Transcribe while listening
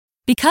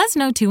Because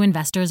no two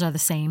investors are the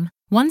same,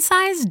 one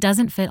size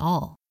doesn't fit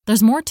all.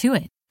 There's more to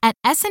it. At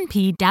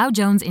S&P Dow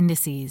Jones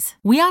Indices,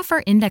 we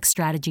offer index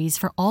strategies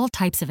for all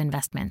types of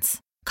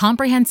investments.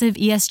 Comprehensive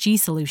ESG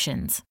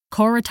solutions,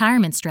 core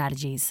retirement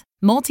strategies,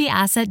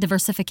 multi-asset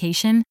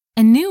diversification,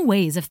 and new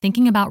ways of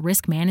thinking about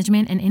risk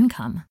management and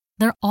income.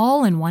 They're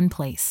all in one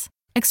place.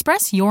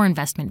 Express your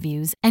investment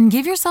views and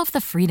give yourself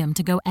the freedom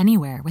to go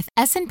anywhere with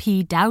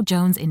S&P Dow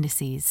Jones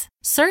Indices.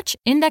 Search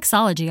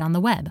Indexology on the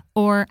web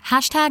or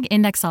hashtag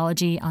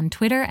Indexology on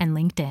Twitter and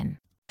LinkedIn.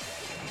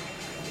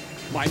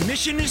 My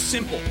mission is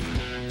simple,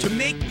 to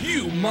make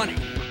you money.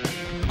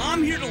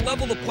 I'm here to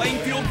level the playing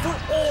field for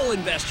all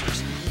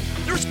investors.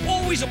 There's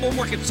always a bull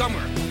market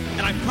somewhere,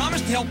 and I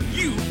promise to help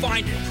you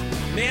find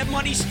it. Mad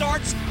Money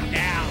starts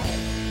now.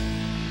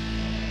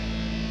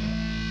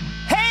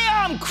 Hey,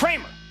 I'm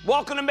Cramer.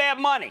 Welcome to Mad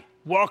Money.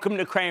 Welcome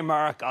to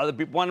Cramer. Other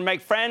people want to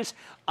make friends.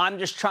 I'm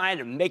just trying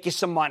to make you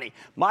some money.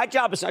 My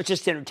job is not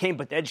just to entertain,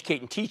 but to educate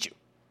and teach you.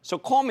 So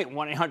call me at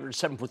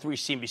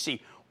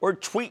 1-800-743-CNBC or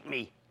tweet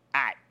me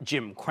at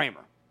Jim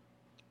Cramer.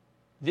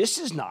 This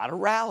is not a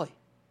rally.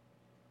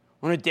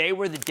 On a day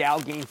where the Dow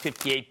gained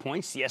 58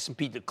 points, the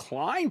S&P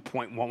declined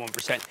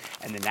 0.11%,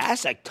 and the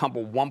Nasdaq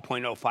tumbled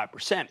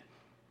 1.05%,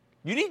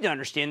 you need to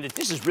understand that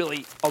this is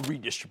really a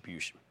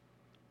redistribution.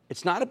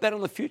 It's not a bet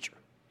on the future.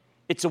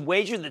 It's a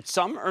wager that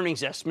some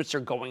earnings estimates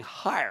are going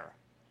higher,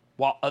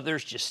 while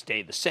others just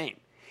stay the same.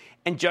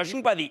 And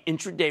judging by the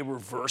intraday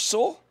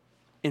reversal,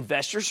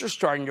 investors are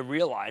starting to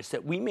realize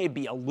that we may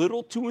be a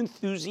little too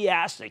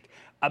enthusiastic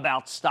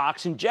about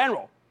stocks in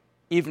general,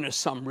 even if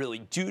some really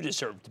do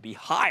deserve to be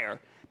higher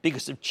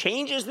because of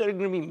changes that are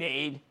going to be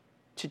made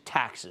to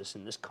taxes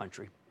in this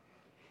country.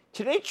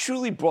 Today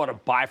truly brought a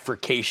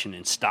bifurcation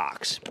in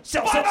stocks.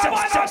 Sell.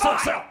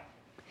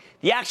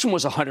 The action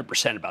was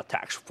 100% about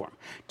tax reform.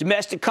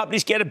 Domestic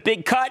companies get a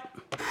big cut,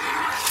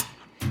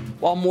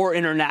 while more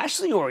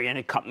internationally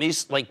oriented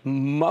companies, like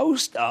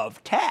most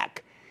of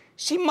tech,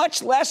 see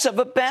much less of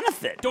a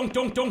benefit. Don't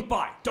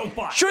buy.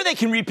 Sure, they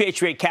can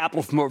repatriate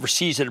capital from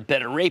overseas at a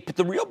better rate, but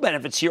the real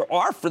benefits here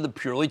are for the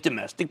purely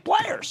domestic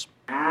players.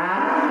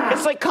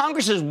 It's like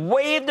Congress has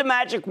waved a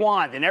magic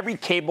wand, and every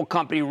cable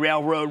company,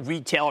 railroad,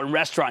 retail, and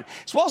restaurant,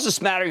 as well as a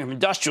smattering of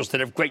industrials that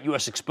have great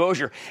U.S.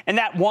 exposure, and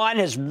that wand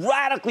has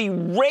radically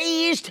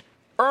raised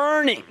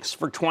earnings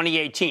for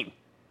 2018.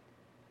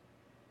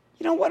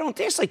 You know what? On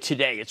days like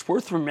today, it's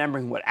worth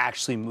remembering what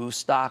actually moves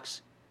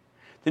stocks.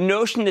 The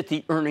notion that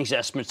the earnings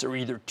estimates are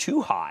either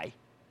too high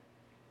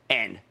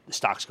and the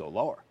stocks go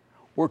lower,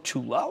 or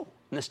too low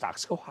and the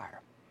stocks go higher.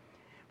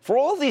 For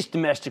all of these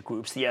domestic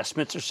groups, the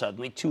estimates are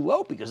suddenly too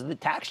low because of the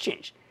tax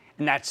change,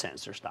 and that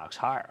sends their stocks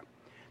higher.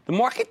 The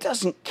market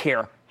doesn't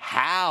care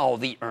how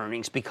the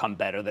earnings become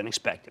better than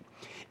expected.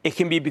 It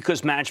can be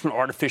because management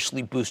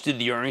artificially boosted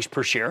the earnings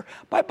per share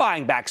by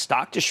buying back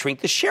stock to shrink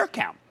the share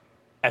count,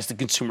 as the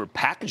consumer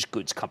packaged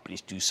goods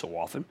companies do so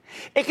often.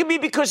 It can be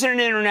because an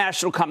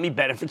international company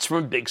benefits from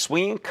a big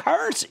swing in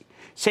currency.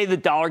 Say the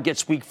dollar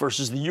gets weak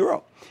versus the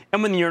euro.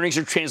 And when the earnings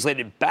are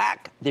translated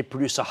back, they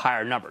produce a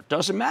higher number.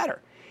 Doesn't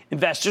matter.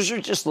 Investors are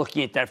just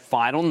looking at that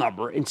final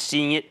number and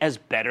seeing it as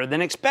better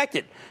than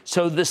expected.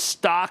 So the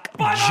stock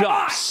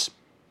jumps.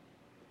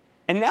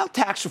 And now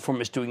tax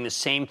reform is doing the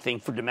same thing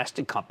for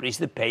domestic companies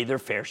that pay their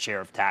fair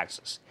share of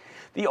taxes.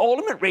 The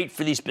ultimate rate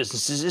for these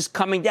businesses is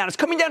coming down. It's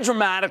coming down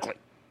dramatically.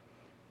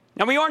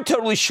 Now, we aren't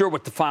totally sure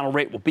what the final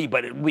rate will be,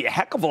 but it will be a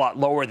heck of a lot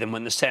lower than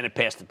when the Senate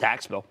passed the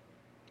tax bill.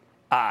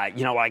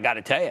 You know what I got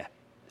to tell you?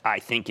 I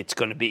think it's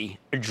going to be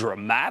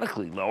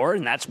dramatically lower,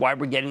 and that's why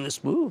we're getting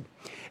this move.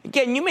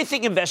 Again, you may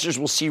think investors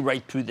will see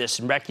right through this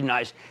and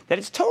recognize that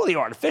it's totally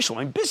artificial.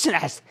 I mean,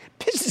 business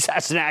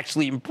hasn't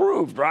actually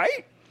improved,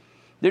 right?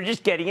 They're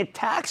just getting a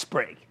tax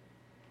break.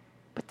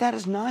 But that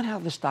is not how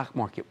the stock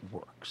market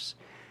works.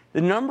 The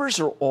numbers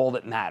are all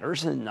that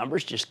matters, and the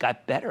numbers just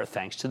got better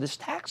thanks to this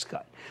tax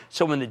cut.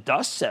 So when the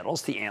dust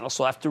settles, the analysts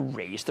will have to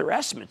raise their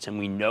estimates, and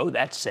we know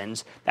that's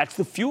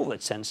the fuel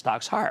that sends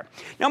stocks higher.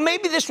 Now,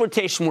 maybe this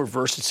rotation will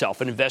reverse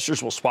itself, and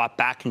investors will swap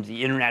back into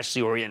the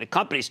internationally oriented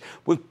companies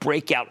with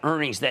breakout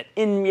earnings that,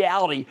 in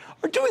reality,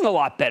 are doing a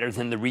lot better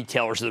than the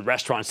retailers or the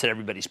restaurants that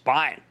everybody's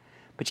buying.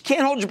 But you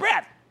can't hold your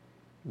breath.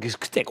 It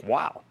could take a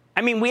while.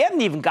 I mean, we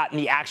haven't even gotten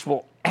the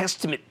actual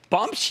estimate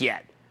bumps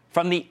yet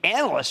from the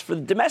analysts for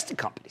the domestic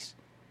companies.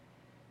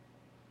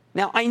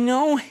 Now, I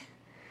know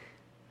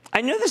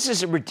this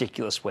is a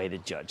ridiculous way to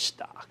judge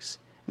stocks.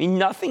 I mean,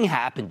 nothing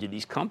happened to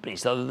these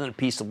companies other than a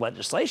piece of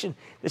legislation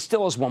that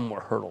still has one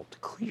more hurdle to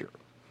clear.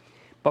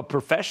 But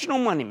professional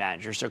money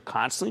managers are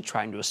constantly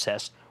trying to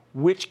assess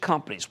which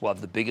companies will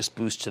have the biggest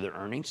boost to their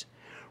earnings.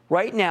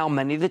 Right now,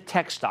 many of the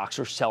tech stocks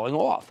are selling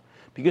off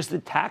because the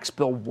tax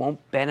bill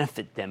won't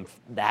benefit them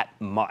that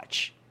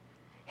much.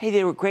 Hey,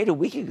 they were great a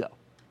week ago.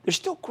 They're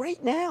still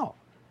great now,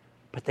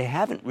 but they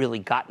haven't really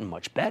gotten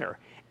much better,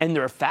 and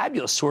they're a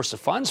fabulous source of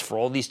funds for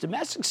all these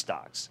domestic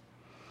stocks.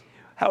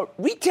 How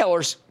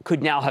retailers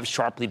could now have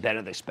sharply better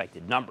than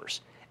expected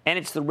numbers, and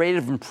it's the rate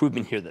of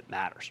improvement here that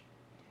matters.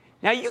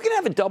 Now, you can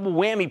have a double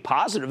whammy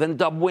positive and a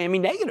double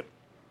whammy negative.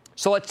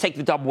 So let's take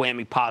the double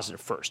whammy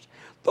positive first.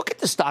 Look at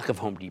the stock of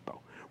Home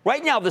Depot.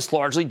 Right now, this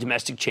largely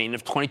domestic chain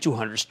of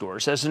 2,200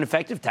 stores has an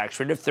effective tax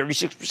rate of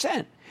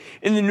 36%.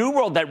 In the new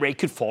world, that rate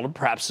could fall to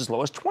perhaps as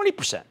low as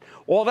 20%.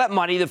 All that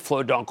money that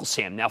flowed to Uncle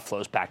Sam now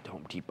flows back to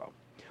Home Depot.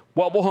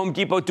 What will Home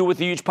Depot do with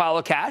a huge pile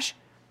of cash?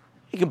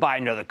 It can buy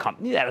another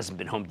company. That hasn't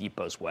been Home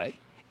Depot's way.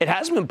 It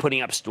hasn't been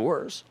putting up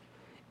stores.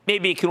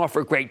 Maybe it can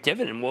offer a great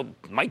dividend. Well,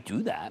 it might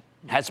do that.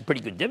 It has a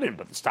pretty good dividend,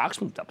 but the stock's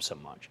moved up so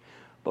much.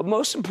 But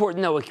most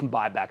important, though, it can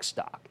buy back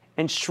stock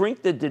and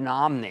shrink the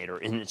denominator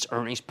in its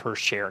earnings per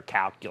share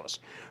calculus.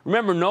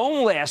 Remember, no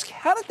one will ask,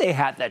 how did they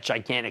have that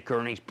gigantic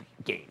earnings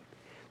gain?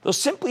 They'll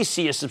simply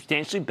see a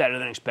substantially better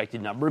than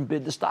expected number and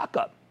bid the stock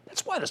up.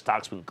 That's why the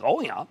stock's been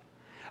going up.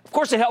 Of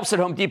course, it helps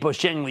that Home Depot is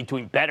genuinely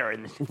doing better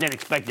than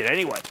expected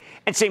anyway.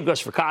 And same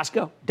goes for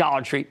Costco,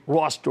 Dollar Tree,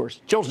 Ross Stores,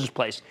 Children's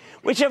Place,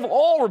 which have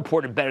all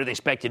reported better than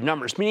expected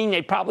numbers, meaning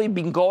they'd probably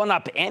been going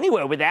up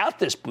anyway without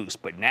this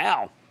boost. But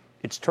now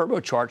it's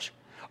turbocharged.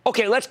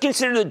 Okay, let's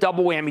consider the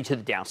double whammy to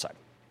the downside.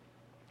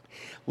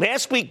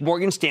 Last week,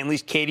 Morgan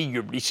Stanley's Katie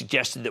Huberty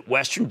suggested that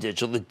Western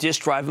Digital, the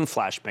disk drive and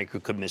flash maker,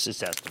 could miss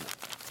its estimate.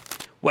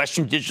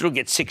 Western Digital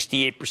gets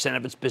 68%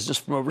 of its business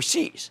from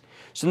overseas.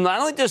 So not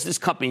only does this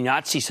company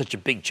not see such a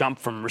big jump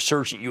from a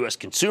resurgent U.S.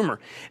 consumer,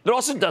 it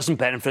also doesn't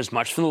benefit as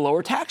much from the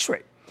lower tax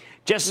rate.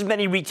 Just as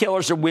many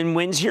retailers are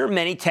win-wins here,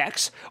 many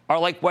techs are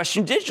like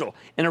Western Digital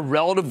in a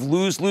relative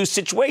lose-lose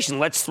situation.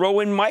 Let's throw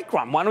in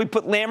Micron. Why don't we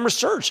put Lam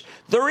Research?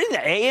 They're in the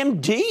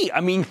AMD.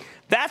 I mean,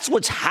 that's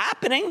what's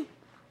happening.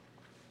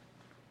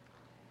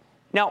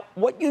 Now,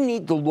 what you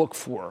need to look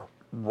for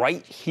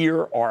right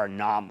here are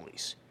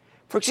anomalies.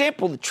 For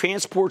example, the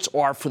transports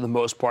are, for the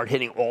most part,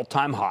 hitting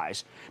all-time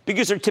highs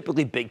because they're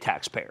typically big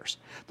taxpayers.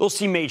 They'll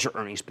see major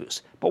earnings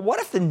boosts. But what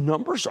if the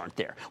numbers aren't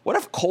there? What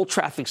if coal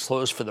traffic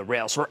slows for the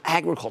rails or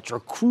agriculture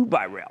or crude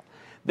by rail?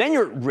 Then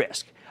you're at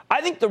risk.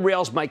 I think the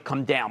rails might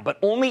come down, but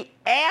only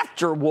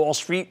after Wall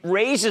Street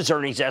raises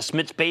earnings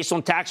estimates based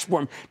on tax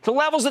reform to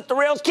levels that the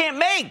rails can't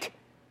make.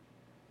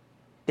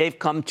 They've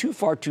come too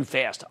far too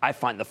fast. I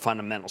find the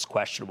fundamentals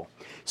questionable.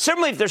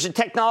 Similarly, if there's a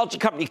technology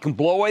company that can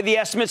blow away the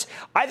estimates,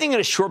 I think in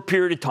a short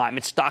period of time,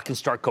 its stock can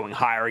start going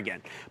higher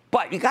again.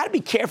 But you got to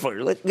be careful.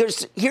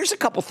 Here's a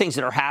couple things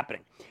that are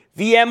happening.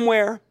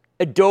 VMware,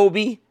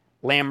 Adobe,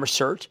 Lam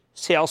Research,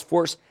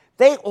 Salesforce,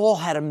 they all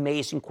had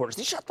amazing quarters.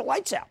 They shut the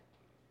lights out.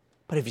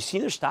 But have you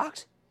seen their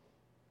stocks?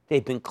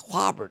 They've been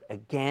clobbered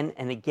again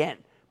and again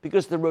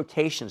because the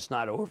rotation's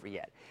not over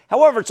yet.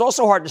 However, it's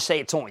also hard to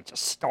say it's only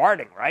just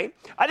starting, right?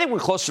 I think we're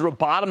closer to a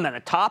bottom than a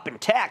top in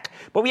tech,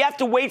 but we have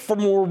to wait for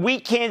more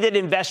weak-handed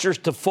investors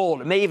to fold.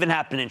 It may even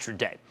happen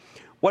intraday.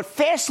 What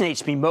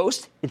fascinates me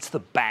most, it's the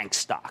bank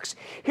stocks.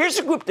 Here's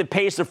a group that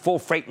pays their full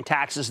freight and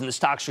taxes, and the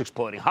stocks are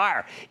exploding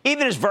higher,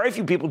 even as very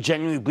few people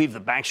genuinely believe the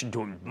banks are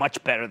doing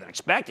much better than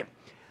expected.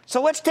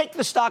 So let's take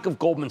the stock of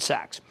Goldman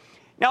Sachs.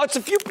 Now, it's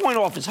a few points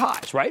off its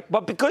highs, right?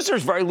 But because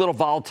there's very little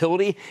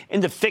volatility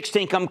in the fixed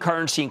income,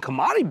 currency, and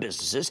commodity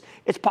businesses,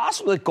 it's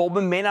possible that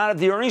Goldman may not have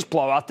the earnings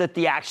blowout that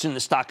the action in the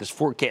stock is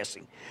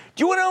forecasting.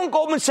 Do you want to own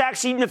Goldman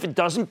Sachs even if it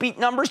doesn't beat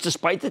numbers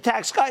despite the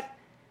tax cut?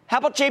 How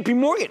about JP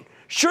Morgan?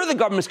 Sure, the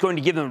government's going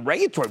to give them a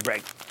regulatory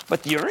break,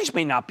 but the earnings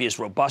may not be as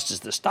robust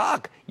as the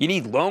stock. You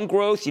need loan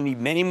growth. You need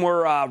many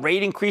more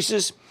rate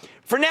increases.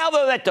 For now,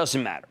 though, that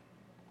doesn't matter.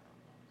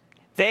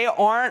 They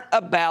aren't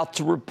about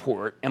to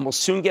report and will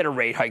soon get a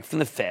rate hike from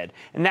the Fed,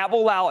 and that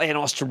will allow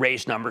analysts to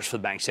raise numbers for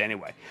the banks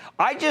anyway.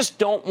 I just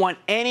don't want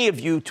any of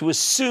you to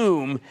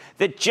assume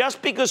that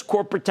just because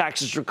corporate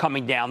taxes are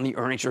coming down, the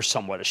earnings are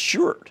somewhat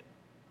assured.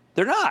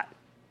 They're not.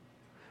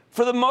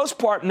 For the most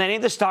part, many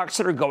of the stocks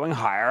that are going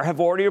higher have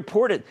already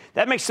reported.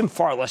 That makes them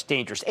far less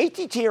dangerous.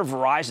 AT&T or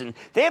Verizon,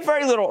 they have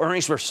very little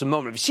earnings risk at the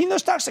moment. Have you seen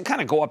those stocks that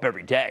kind of go up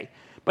every day?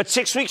 But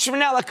 6 weeks from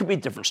now, that could be a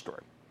different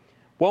story.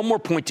 One more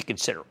point to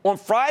consider. On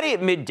Friday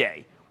at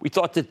midday, we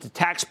thought that the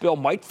tax bill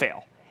might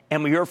fail.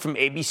 And we heard from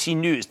ABC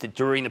News that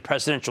during the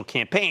presidential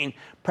campaign,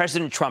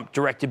 President Trump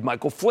directed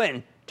Michael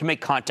Flynn to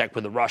make contact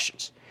with the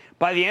Russians.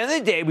 By the end of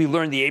the day, we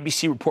learned the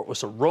ABC report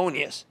was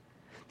erroneous.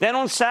 Then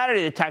on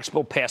Saturday, the tax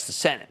bill passed the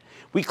Senate.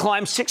 We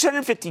climbed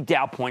 650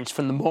 Dow points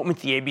from the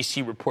moment the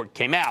ABC report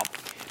came out,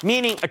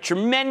 meaning a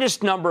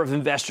tremendous number of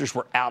investors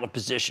were out of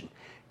position.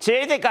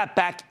 Today, they got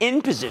back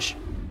in position.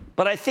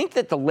 But I think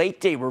that the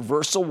late-day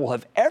reversal will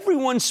have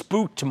everyone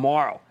spooked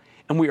tomorrow,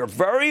 and we are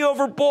very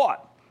overbought,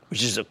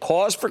 which is a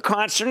cause for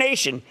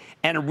consternation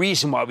and a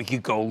reason why we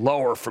could go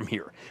lower from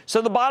here.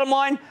 So the bottom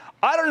line,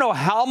 I don't know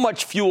how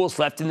much fuel is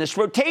left in this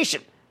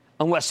rotation,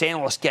 unless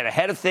analysts get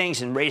ahead of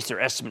things and raise their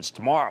estimates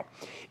tomorrow.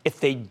 If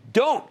they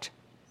don't,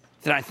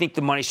 then I think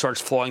the money starts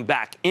flowing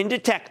back into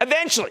tech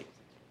eventually,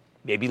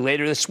 maybe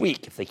later this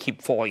week if they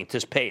keep falling at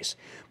this pace.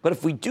 But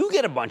if we do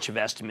get a bunch of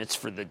estimates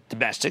for the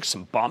domestics,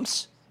 some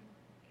bumps,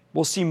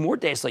 we'll see more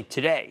days like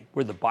today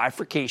where the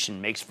bifurcation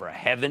makes for a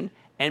heaven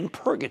and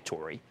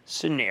purgatory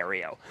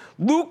scenario.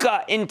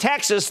 Luca in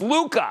Texas.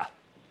 Luca.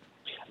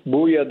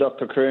 Booyah,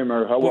 Dr.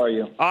 Cramer. How are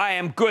you? I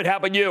am good. How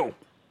about you?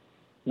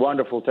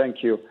 Wonderful.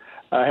 Thank you.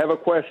 I have a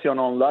question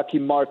on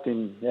Lockheed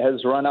Martin. It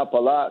has run up a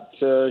lot.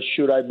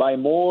 Should I buy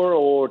more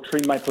or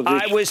trim my position?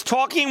 I was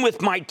talking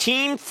with my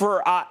team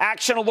for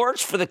action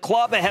alerts for the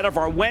club ahead of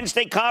our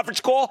Wednesday conference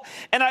call,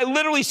 and I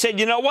literally said,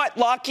 you know what?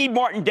 Lockheed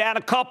Martin down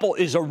a couple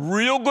is a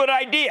real good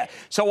idea.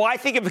 So I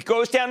think if it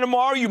goes down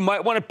tomorrow, you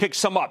might want to pick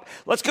some up.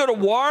 Let's go to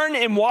Warren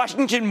in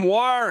Washington.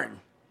 Warren.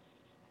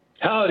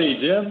 Howdy,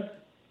 Jim.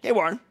 Hey,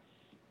 Warren.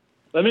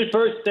 Let me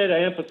first say that I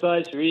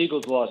empathize your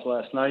Eagles' loss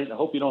last night. I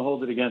hope you don't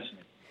hold it against me.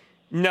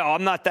 No,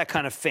 I'm not that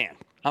kind of fan.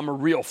 I'm a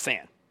real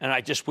fan, and I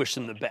just wish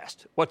them the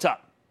best. What's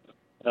up?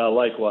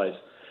 Likewise.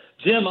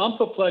 Jim, I'm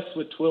perplexed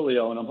with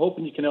Twilio, and I'm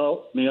hoping you can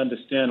help me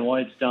understand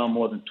why it's down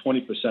more than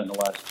 20% in the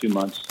last 2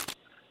 months,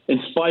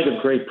 in spite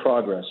of great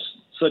progress,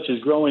 such as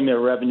growing their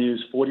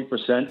revenues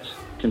 40%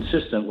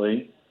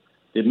 consistently.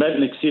 They've met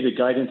and exceeded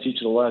guidance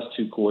each of the last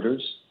 2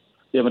 quarters.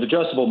 They have an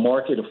addressable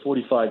market of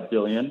 $45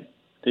 billion.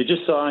 They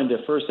just signed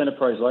their first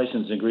enterprise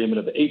license agreement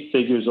of 8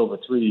 figures over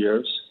 3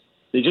 years.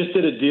 They just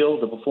did a deal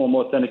to perform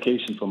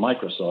authentication for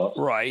Microsoft.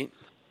 Right.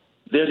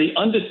 They're the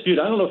undisputed,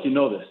 I don't know if you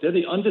know this, they're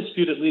the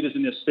undisputed leaders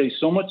in this space,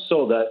 so much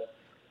so that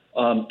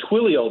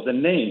Twilio, the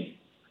name,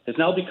 has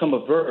now become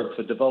a verb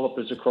for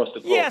developers across the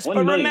globe. Yes,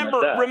 but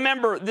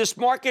remember, this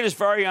market is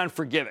very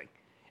unforgiving.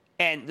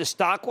 And the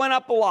stock went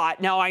up a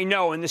lot. Now, I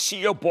know, and the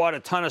CEO bought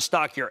a ton of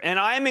stock here. And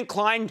I am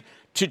inclined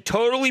to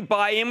totally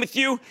buy in with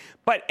you.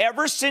 But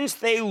ever since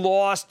they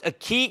lost a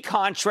key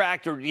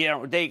contract or,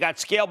 they got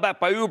scaled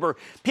back by Uber,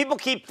 people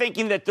keep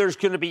thinking that there's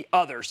going to be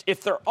others.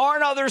 If there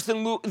aren't others,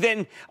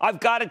 then I've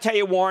got to tell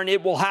you, Warren,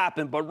 it will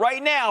happen. But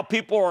right now,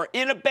 people are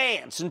in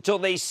abeyance until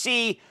they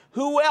see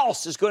who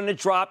else is going to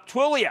drop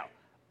Twilio.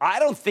 I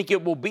don't think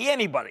it will be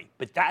anybody,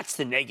 but that's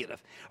the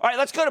negative. All right,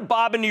 let's go to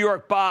Bob in New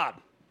York. Bob.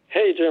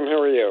 Hey, Jim,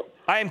 how are you?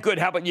 I am good.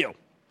 How about you?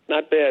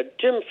 Not bad.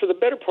 Jim, for the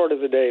better part of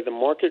the day, the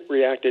market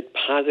reacted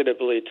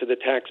positively to the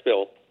tax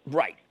bill.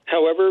 Right.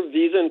 However,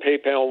 Visa and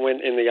PayPal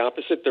went in the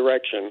opposite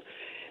direction.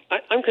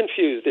 I'm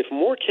confused. If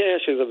more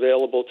cash is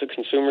available to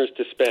consumers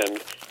to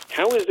spend,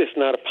 how is this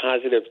not a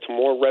positive to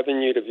more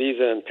revenue to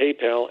Visa and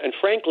PayPal? And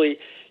frankly,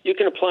 you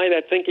can apply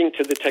that thinking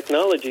to the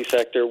technology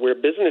sector where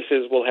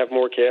businesses will have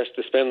more cash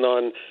to spend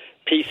on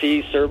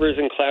PCs, servers,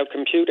 and cloud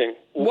computing.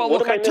 Well,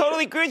 look, I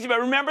totally agree with you,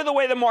 but remember the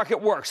way the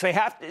market works.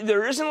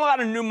 There isn't a lot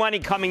of new money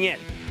coming in.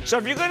 So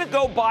if you're going to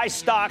go buy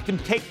stock and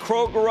take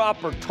Kroger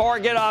up or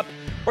Target up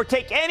or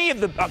take any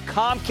of the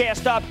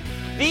Comcast up,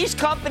 these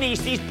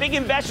companies, these big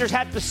investors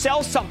have to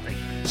sell something.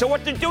 So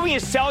what they're doing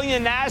is selling the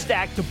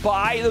NASDAQ to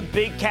buy the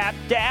big cap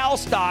Dow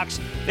stocks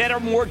that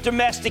are more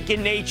domestic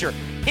in nature.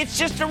 It's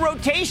just a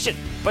rotation,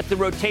 but the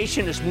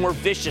rotation is more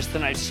vicious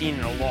than I've seen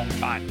in a long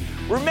time.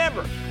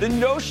 Remember, the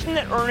notion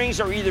that earnings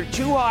are either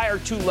too high or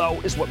too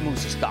low is what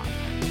moves the stock.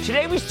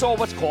 Today we saw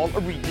what's called a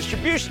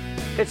redistribution.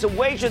 It's a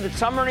wager that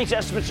some earnings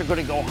estimates are going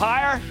to go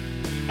higher,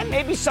 and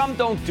maybe some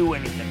don't do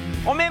anything.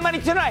 On Mad Money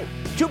tonight,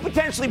 2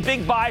 potentially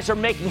big buys are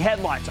making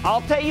headlines.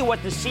 I'll tell you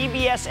what the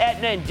CBS,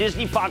 Aetna, and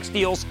Disney Fox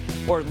deals,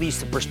 or at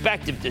least the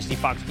prospective Disney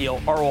Fox deal,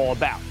 are all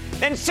about.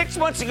 Then 6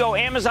 months ago,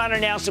 Amazon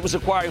announced it was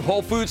acquiring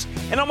Whole Foods,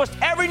 and almost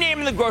every name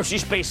in the grocery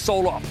space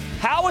sold off.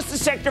 How is the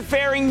sector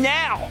faring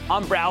now?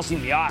 I'm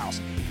browsing the aisles.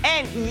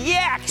 And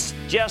Yext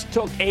just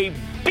took a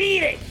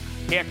beating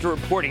after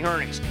reporting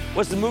earnings.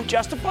 Was the move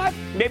justified?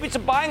 Maybe it's a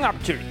buying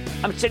opportunity.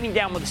 I'm sitting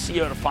down with the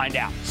CEO to find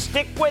out.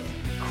 Stick with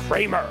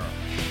Cramer.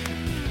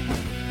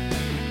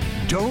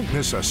 Don't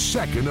miss a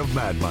second of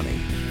Mad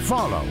Money.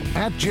 Follow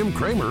 @Jim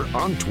Cramer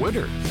on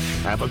Twitter.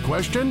 Have a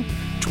question?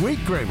 Tweet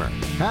Cramer.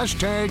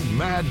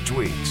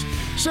 #MadTweets.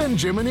 Send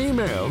Jim an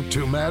email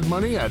to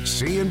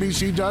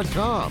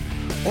madmoney@cnbc.com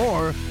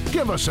or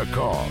give us a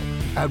call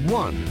at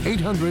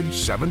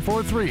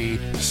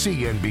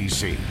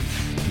 1-800-743-CNBC.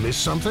 Miss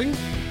something?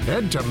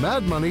 Head to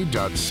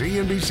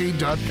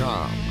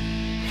madmoney.cnbc.com.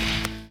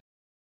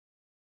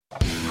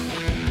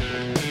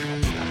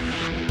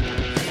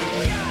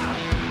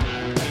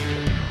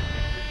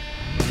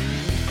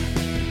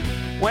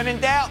 When in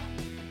doubt,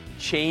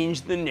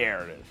 change the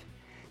narrative.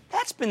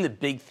 That's been the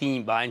big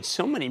theme behind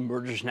so many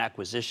mergers and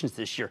acquisitions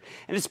this year.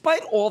 And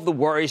despite all the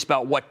worries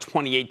about what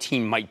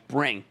 2018 might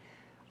bring,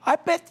 I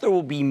bet there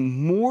will be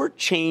more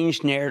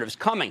changed narratives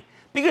coming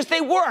because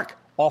they work.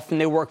 Often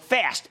they work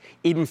fast,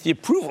 even if the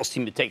approvals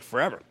seem to take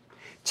forever.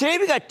 Today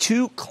we got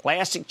 2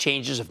 classic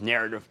changes of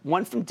narrative,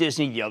 one from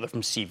Disney, the other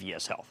from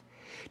CVS Health.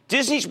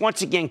 Disney's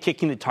once again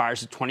kicking the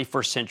tires of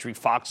 21st Century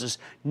Fox's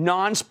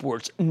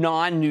non-sports,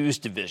 non-news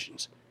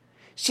divisions.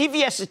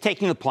 CVS is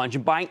taking the plunge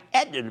and buying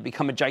Aetna to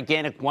become a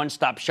gigantic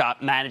one-stop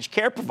shop managed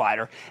care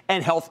provider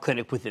and health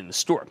clinic within the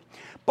store.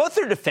 Both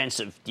are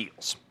defensive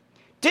deals.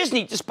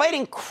 Disney, despite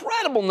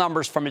incredible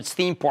numbers from its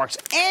theme parks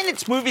and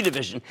its movie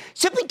division,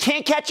 simply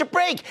can't catch a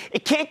break.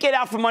 It can't get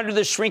out from under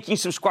the shrinking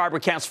subscriber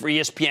counts for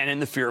ESPN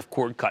and the fear of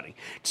cord cutting.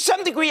 To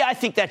some degree, I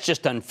think that's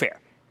just unfair.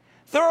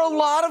 There are a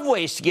lot of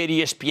ways to get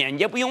ESPN,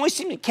 yet we only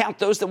seem to count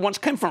those that once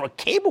came from a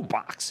cable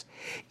box.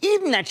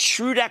 Even that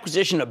shrewd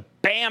acquisition of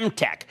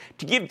BAMTech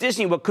to give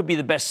Disney what could be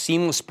the best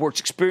seamless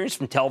sports experience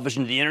from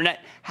television to the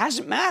internet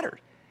hasn't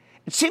mattered.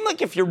 It seemed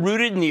like if you're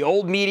rooted in the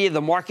old media,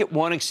 the market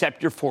won't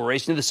accept your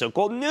forays into the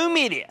so-called new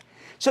media.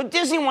 So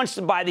Disney wants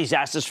to buy these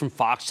assets from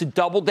Fox to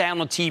double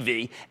down on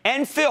TV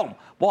and film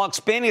while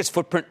expanding its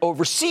footprint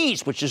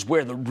overseas, which is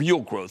where the real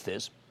growth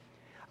is.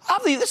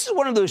 Obviously, this is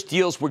one of those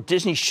deals where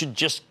Disney should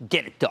just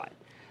get it done.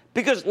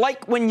 Because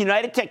like when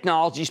United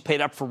Technologies paid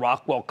up for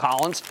Rockwell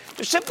Collins,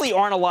 there simply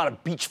aren't a lot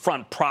of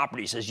beachfront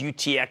properties, as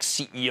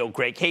UTX CEO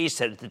Greg Hayes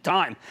said at the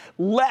time,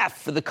 left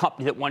for the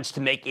company that wants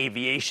to make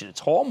aviation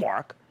its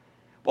hallmark.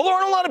 Well, there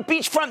aren't a lot of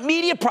beachfront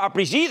media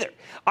properties either.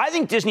 I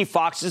think Disney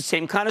Fox is the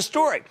same kind of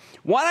story.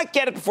 Why not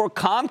get it before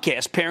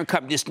Comcast, parent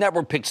company of this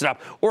network, picks it up,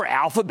 or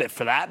Alphabet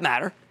for that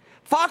matter?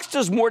 Fox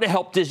does more to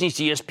help Disney's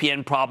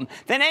ESPN problem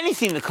than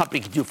anything the company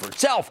can do for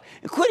itself,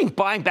 including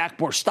buying back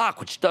more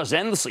stock, which it does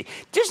endlessly.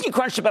 Disney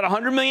crunched about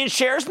 100 million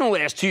shares in the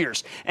last 2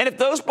 years, and if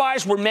those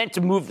buys were meant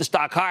to move the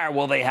stock higher,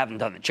 well, they haven't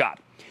done the job.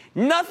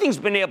 Nothing's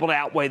been able to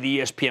outweigh the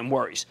ESPN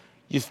worries.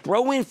 You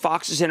throw in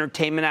Fox's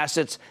entertainment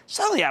assets,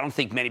 suddenly I don't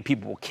think many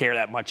people will care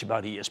that much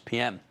about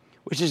ESPN,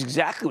 which is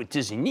exactly what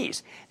Disney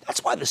needs.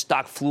 That's why the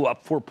stock flew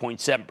up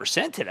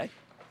 4.7% today.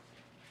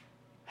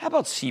 How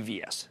about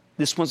CVS?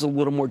 This one's a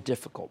little more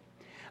difficult.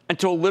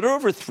 Until a little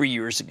over 3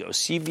 years ago,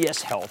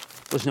 CVS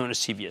Health was known as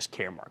CVS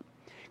Caremark.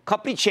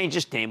 Company changed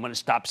its name when it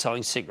stopped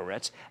selling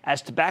cigarettes,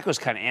 as tobacco is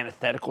kind of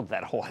antithetical to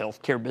that whole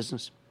healthcare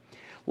business.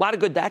 A lot of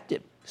good that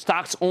did.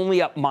 Stock's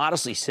only up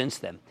modestly since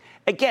then.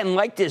 Again,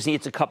 like Disney,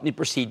 it's a company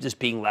perceived as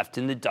being left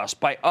in the dust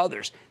by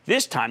others,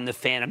 this time the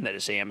phantom that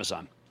is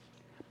Amazon.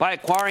 By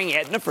acquiring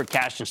Aetna for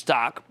cash and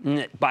stock,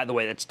 and by the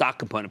way, that stock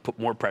component put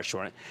more pressure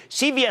on it,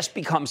 CVS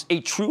becomes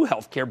a true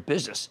healthcare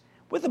business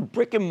with a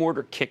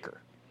brick-and-mortar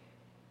kicker.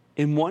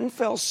 In one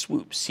fell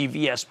swoop,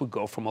 CVS would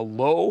go from a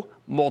low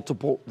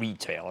multiple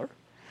retailer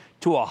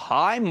to a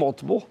high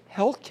multiple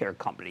healthcare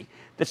company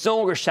that's no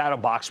longer shadow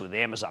boxed with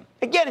Amazon.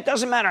 Again, it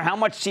doesn't matter how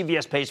much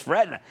CVS pays for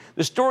Aetna.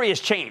 The story has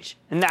changed,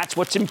 and that's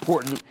what's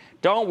important.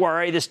 Don't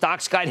worry, the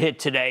stocks got hit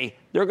today.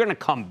 They're going to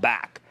come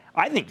back.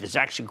 I think this is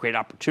actually a great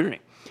opportunity.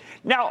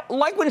 Now,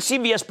 like when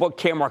CVS bought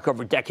Caremark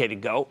over a decade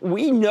ago,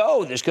 we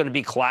know there's going to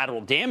be collateral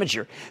damage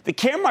here. The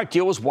Caremark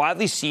deal was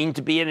widely seen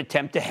to be an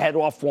attempt to head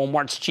off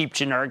Walmart's cheap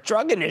generic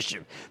drug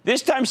initiative.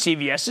 This time,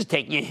 CVS is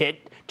taking a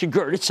hit to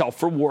gird itself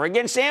for war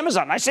against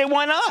Amazon. I say,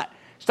 why not?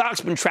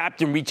 Stock's been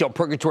trapped in retail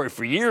purgatory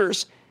for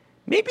years.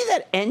 Maybe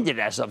that ended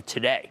as of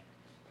today.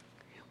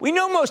 We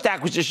know most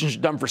acquisitions are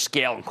done for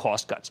scale and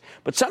cost cuts,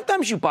 but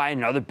sometimes you buy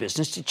another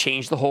business to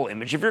change the whole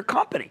image of your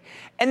company.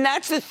 And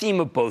that's the theme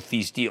of both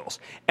these deals.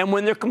 And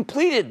when they're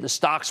completed, the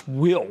stocks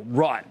will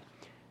run.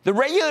 The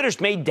regulators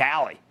may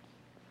dally,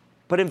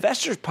 but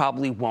investors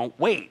probably won't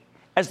wait,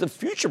 as the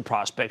future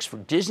prospects for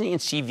Disney and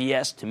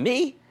CVS, to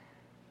me,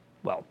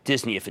 well,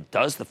 Disney if it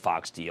does the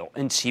Fox deal,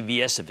 and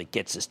CVS if it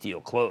gets this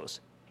deal closed,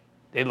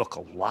 they look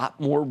a lot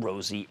more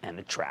rosy and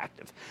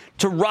attractive.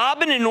 To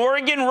Robin in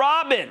Oregon.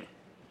 Robin.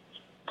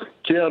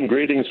 Jim,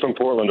 greetings from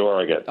Portland,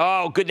 Oregon.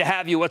 Oh, good to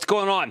have you. What's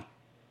going on?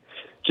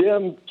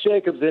 Jim,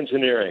 Jacobs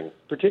Engineering,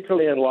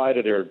 particularly in light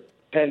of their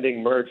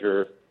pending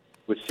merger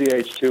with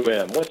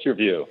CH2M. What's your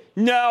view?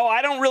 No,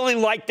 I don't really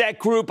like that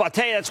group. I'll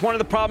tell you, that's one of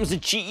the problems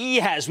that GE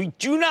has. We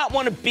do not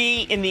want to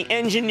be in the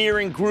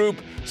engineering group,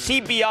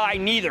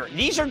 CBI neither.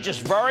 These are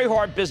just very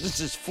hard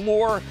businesses,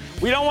 floor.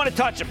 We don't want to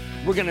touch them.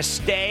 We're going to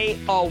stay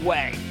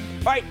away.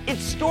 All right,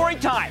 it's story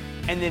time,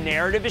 and the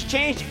narrative is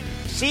changing.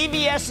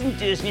 CVS and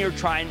Disney are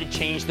trying to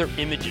change their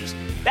images.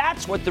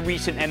 That's what the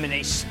recent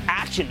M&A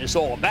action is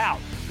all about.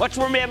 Much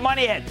more Mad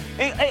Money ahead,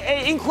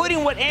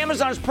 including what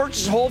Amazon's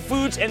purchase of Whole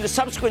Foods and the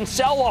subsequent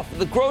sell-off of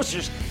the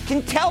grocers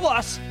can tell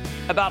us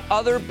about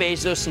other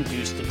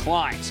Bezos-induced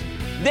declines.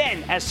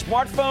 Then, as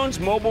smartphones,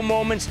 mobile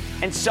moments,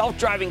 and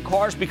self-driving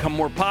cars become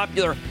more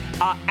popular,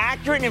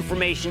 accurate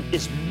information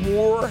is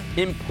more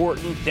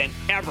important than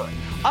ever.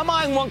 I'm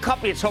eyeing one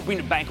company that's hoping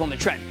to bank on the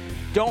trend.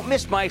 Don't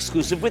miss my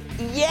exclusive with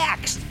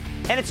Yext.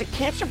 And it's a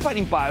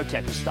cancer-fighting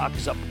biotech. The stock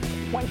is up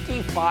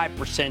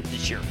 25%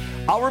 this year.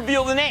 I'll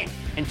reveal the name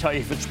and tell you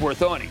if it's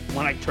worth owning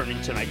when I turn in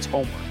tonight's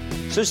homer.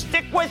 So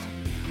stick with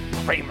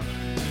Cramer.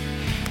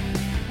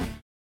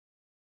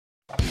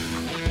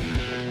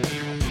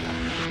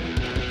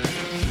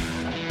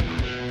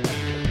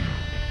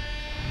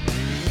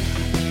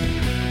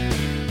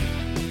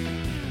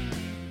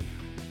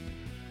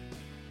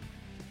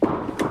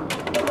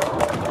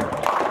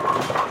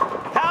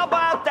 How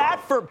about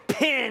that for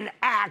pin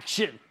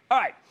action? All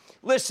right,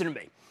 listen to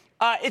me.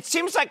 It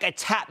seems like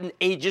it's happened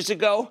ages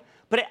ago,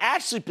 but it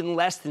actually been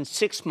less than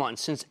 6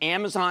 months since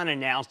Amazon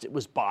announced it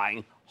was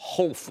buying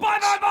Whole Foods.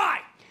 Buy!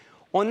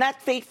 On that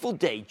fateful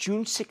day,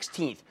 June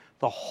 16th,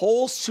 the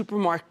whole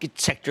supermarket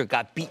sector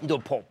got beaten to a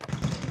pulp,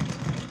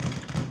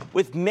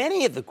 with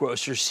many of the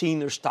grocers seeing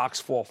their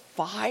stocks fall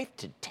 5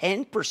 to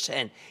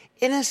 10%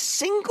 in a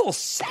single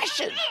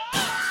session.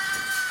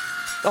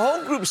 The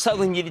whole group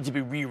suddenly needed to be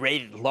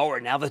re-rated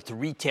lower now that the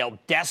retail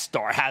Death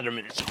Star had them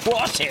in its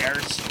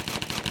crosshairs.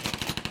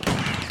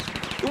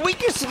 The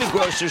weakness in the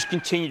grocers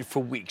continued for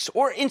weeks,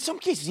 or in some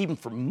cases even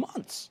for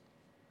months.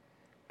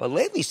 But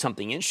lately,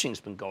 something interesting has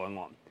been going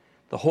on.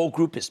 the whole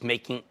group is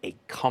making a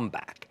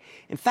comeback.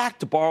 In fact,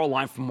 to borrow a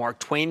line from Mark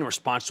Twain in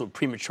response to a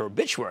premature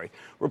obituary,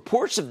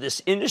 reports of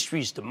this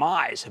industry's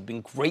demise have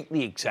been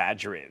greatly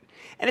exaggerated.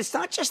 And it's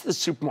not just the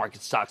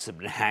supermarket stocks that have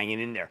been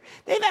hanging in there.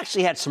 They've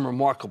actually had some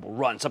remarkable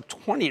runs, up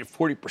 20 to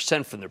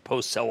 40% from their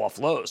post-sell-off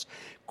lows.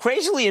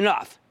 Crazily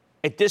enough,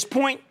 at this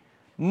point,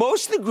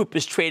 most of the group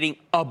is trading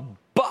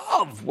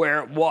above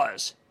where it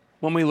was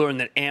when we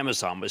learned that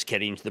Amazon was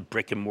getting into the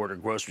brick-and-mortar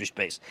grocery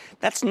space.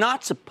 That's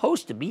not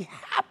supposed to be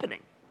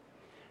happening.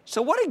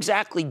 So what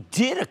exactly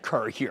did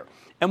occur here?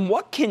 And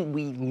what can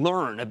we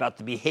learn about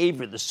the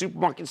behavior of the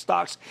supermarket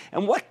stocks?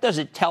 And what does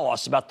it tell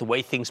us about the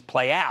way things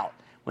play out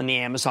when the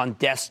Amazon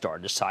Death Star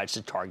decides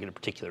to target a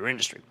particular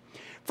industry?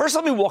 First,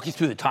 let me walk you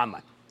through the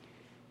timeline.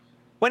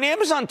 When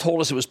Amazon told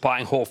us it was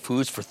buying Whole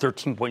Foods for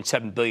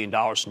 $13.7 billion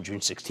on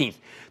June 16th,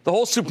 the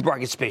whole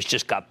supermarket space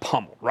just got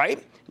pummeled,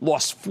 right?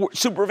 Lost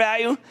super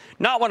value.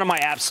 Not one of my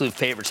absolute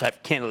favorites,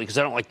 candidly, because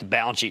I don't like the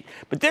balance sheet.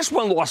 But this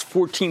one lost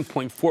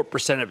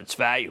 14.4% of its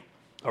value.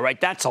 All right,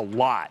 that's a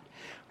lot.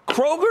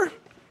 Kroger,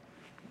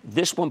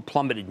 this one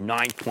plummeted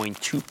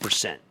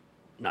 9.2%.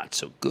 Not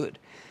so good.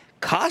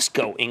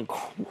 Costco,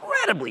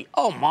 incredibly,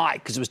 oh my,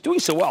 because it was doing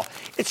so well,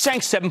 it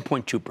sank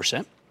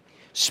 7.2%.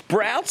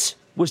 Sprouts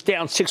was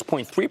down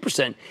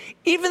 6.3%.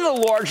 Even the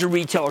larger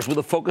retailers with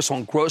a focus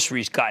on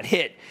groceries got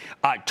hit.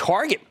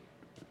 Target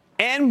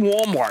and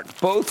Walmart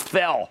both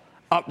fell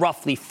up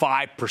roughly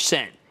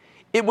 5%.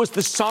 It was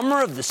the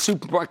summer of the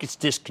supermarket's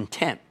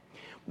discontent.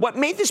 What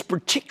made this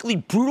particularly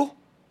brutal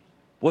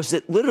was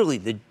that literally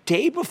the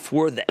day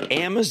before the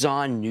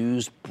Amazon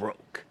news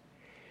broke,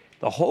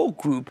 the whole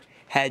group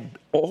had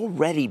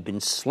already been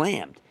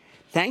slammed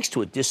thanks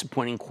to a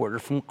disappointing quarter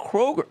from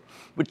Kroger,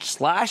 which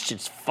slashed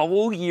its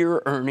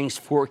full-year earnings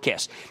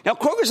forecast. Now,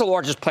 Kroger's the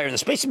largest player in the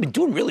space. It's been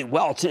doing really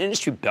well. It's an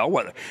industry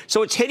bellwether.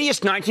 So its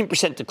hideous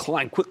 19%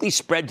 decline quickly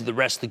spread to the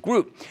rest of the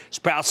group.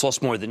 Sprouts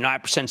lost more than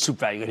 9%. Soup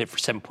value got hit for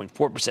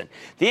 7.4%.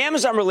 The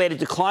Amazon-related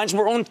declines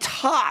were on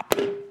top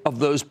of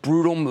those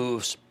brutal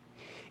moves.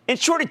 In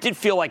short, it did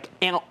feel like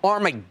an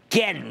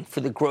Armageddon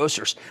for the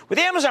grocers, with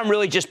Amazon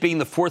really just being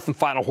the fourth and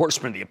final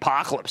horseman of the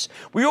apocalypse.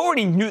 We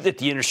already knew that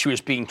the industry was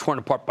being torn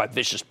apart by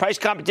vicious price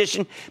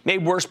competition,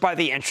 made worse by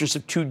the entrance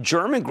of two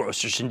German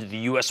grocers into the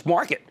U.S.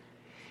 market.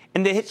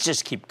 And the hits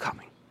just keep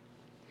coming.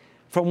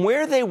 From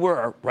where they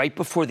were right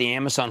before the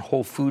Amazon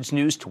Whole Foods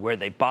news to where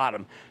they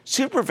bottomed,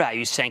 super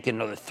values sank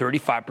another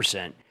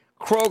 35%.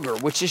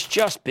 Kroger, which has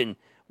just been,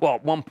 well,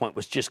 at one point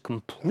was just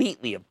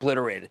completely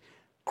obliterated.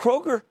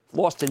 Kroger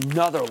lost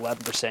another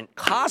 11%.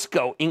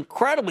 Costco,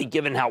 incredibly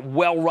given how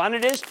well-run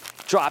it is,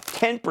 dropped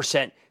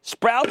 10%.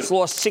 Sprouts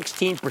lost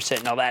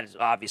 16%. Now, that is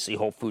obviously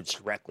Whole Foods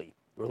directly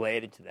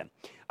related to them.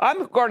 I'm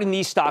regarding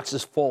these stocks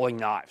as falling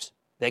knives.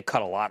 They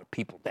cut a lot of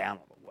people down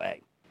on the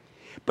way.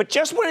 But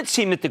just when it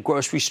seemed that the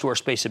grocery store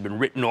space had been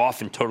written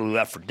off and totally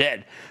left for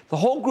dead, the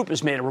whole group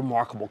has made a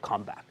remarkable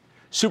comeback.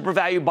 Super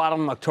value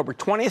bottomed on October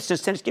 20th.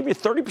 Since then, it's giving you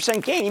a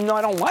 30% gain, even though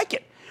I don't like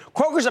it.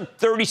 Kroger's up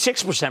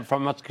 36%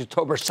 from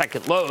October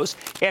 2nd lows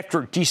after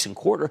a decent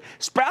quarter.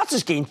 Sprouts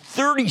has gained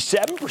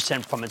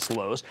 37% from its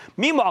lows.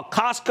 Meanwhile,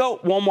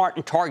 Costco, Walmart,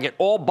 and Target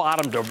all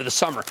bottomed over the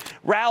summer,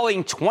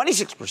 rallying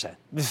 26%,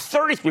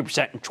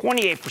 33%, and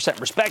 28%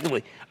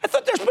 respectively. I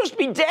thought they're supposed to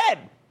be dead.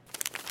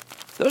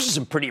 Those are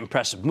some pretty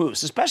impressive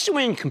moves, especially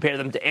when you compare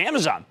them to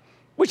Amazon,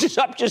 which is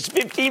up just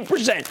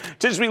 15%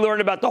 since we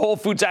learned about the Whole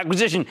Foods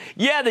acquisition.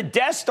 Yeah, the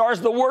Death Star is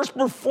the worst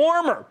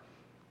performer.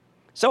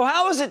 So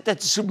how is it that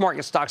the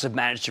supermarket stocks have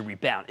managed to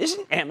rebound?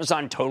 Isn't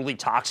Amazon totally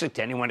toxic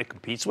to anyone it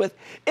competes with?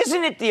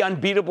 Isn't it the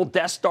unbeatable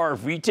Death Star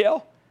of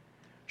retail?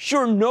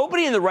 Sure,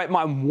 nobody in the right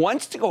mind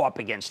wants to go up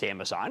against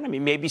Amazon. I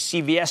mean, maybe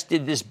CVS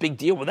did this big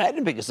deal with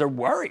that because they're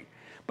worried.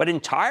 But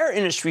entire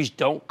industries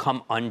don't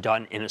come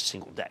undone in a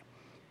single day.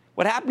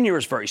 What happened here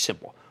is very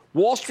simple.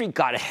 Wall Street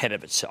got ahead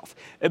of itself.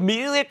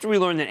 Immediately after we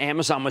learned that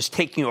Amazon was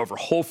taking over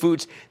Whole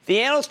Foods,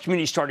 the analyst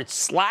community started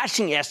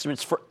slashing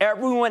estimates for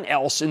everyone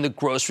else in the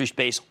grocery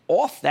space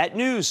off that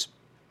news.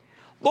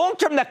 Long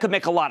term, that could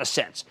make a lot of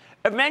sense.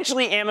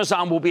 Eventually,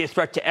 Amazon will be a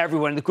threat to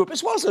everyone in the group,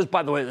 as well as those,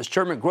 by the way, those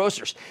German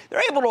grocers.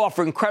 They're able to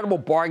offer incredible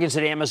bargains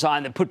at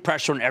Amazon that put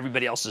pressure on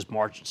everybody else's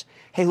margins.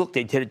 Hey, look,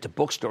 they did it to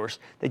bookstores.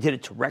 They did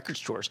it to record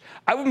stores.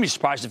 I wouldn't be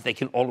surprised if they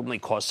can ultimately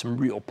cause some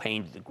real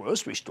pain to the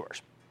grocery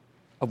stores,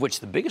 of which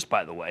the biggest,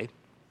 by the way,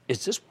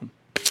 is this one.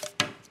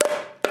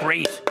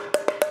 Great.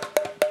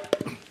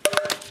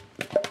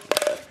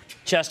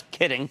 Just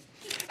kidding.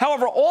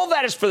 However, all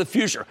that is for the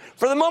future.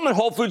 For the moment,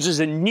 Whole Foods is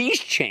a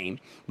niche chain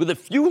with a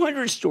few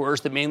hundred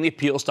stores that mainly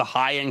appeals to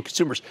high-end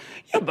consumers.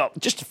 About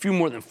just a few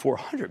more than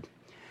 400.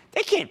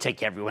 They can't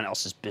take everyone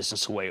else's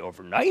business away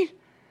overnight.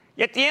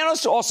 Yet the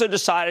analysts also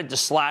decided to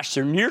slash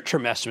their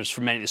near-term estimates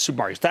for many of the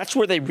supermarkets. That's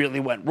where they really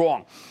went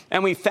wrong.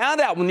 And we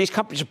found out when these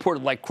companies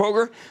reported, like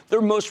Kroger,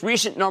 their most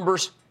recent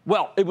numbers,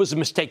 well, it was a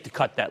mistake to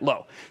cut that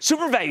low.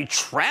 Super value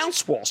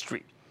trounced Wall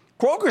Street.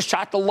 Kroger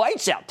shot the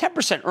lights out,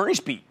 10% earnings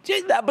beat.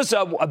 That was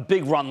a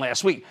big run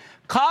last week.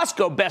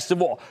 Costco, best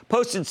of all,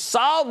 posted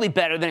solidly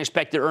better than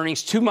expected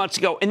earnings 2 months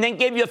ago and then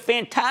gave you a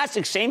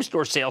fantastic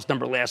same-store sales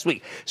number last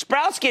week.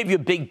 Sprouts gave you a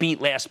big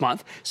beat last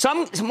month.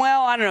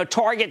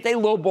 Target, they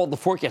lowballed the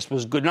forecast,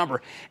 was a good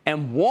number.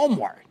 And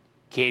Walmart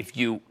gave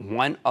you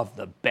one of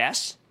the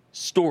best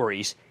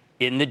stories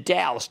in the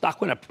Dow. The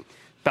stock went up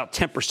about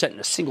 10% in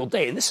a single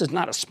day, and this is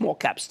not a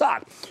small-cap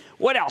stock.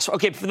 What else?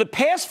 Okay, for the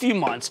past few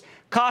months,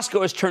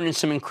 Costco has turned in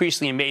some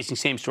increasingly amazing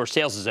same-store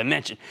sales, as I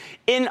mentioned.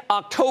 In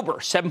October,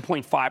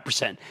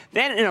 7.5%.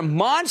 Then in a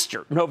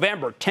monster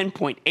November,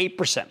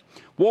 10.8%.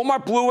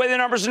 Walmart blew away the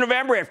numbers in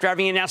November after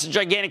having announced a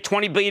gigantic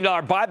 $20 billion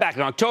buyback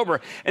in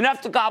October,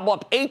 enough to gobble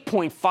up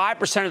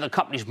 8.5% of the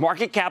company's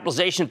market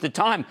capitalization at the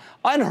time.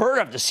 Unheard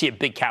of to see a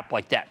big cap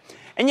like that.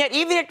 And yet,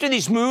 even after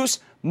these moves,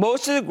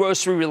 most of the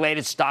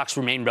grocery-related stocks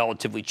remain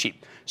relatively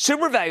cheap.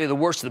 SuperValue, the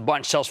worst of the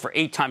bunch, sells for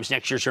 8 times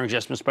next year's earnings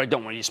estimates, but I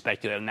don't want you to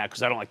speculate on that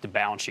because I don't like the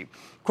balance sheet.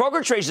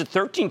 Kroger trades at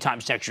 13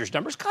 times next year's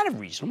numbers, kind of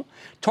reasonable.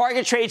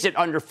 Target trades at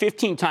under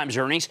 15 times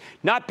earnings,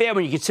 not bad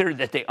when you consider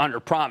that they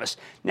underpromise.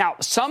 Now,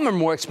 some are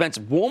more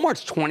expensive.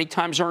 Walmart's 20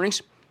 times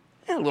earnings,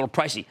 a little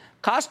pricey.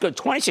 Costco,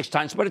 26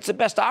 times, but it's the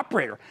best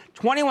operator.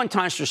 21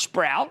 times for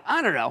Sprout,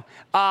 I don't know.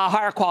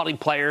 Higher quality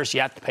players,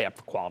 you have to pay up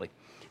for quality.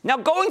 Now,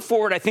 going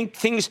forward, I think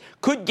things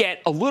could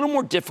get a little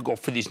more difficult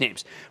for these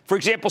names. For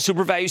example,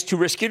 SuperValue is too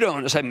risky to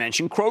own, as I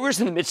mentioned.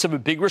 Kroger's in the midst of a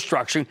big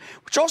restructuring,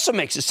 which also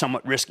makes it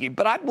somewhat risky.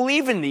 But I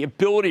believe in the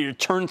ability to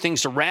turn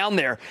things around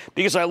there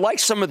because I like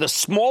some of the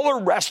smaller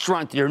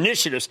restaurant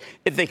initiatives.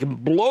 If they can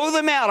blow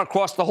them out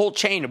across the whole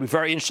chain, it'll be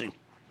very interesting.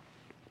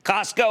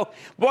 Costco,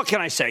 what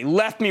can I say?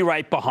 Left me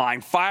right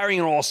behind,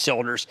 firing on all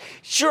cylinders.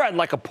 Sure, I'd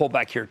like a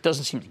pullback here. It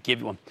doesn't seem to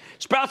give you one.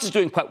 Sprouts is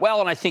doing quite well,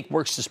 and I think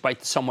works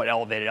despite the somewhat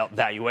elevated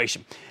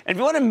valuation. And if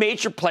you want a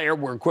major player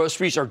where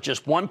groceries are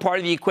just one part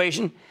of the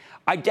equation,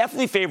 I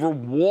definitely favor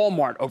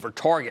Walmart over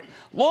Target.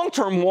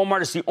 Long-term,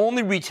 Walmart is the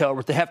only retailer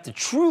with the heft to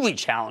truly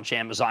challenge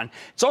Amazon.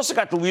 It's also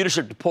got the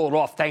leadership to pull it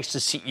off, thanks to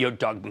CEO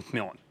Doug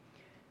McMillon.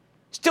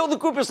 Still, the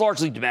group is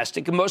largely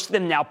domestic, and most of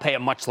them now pay a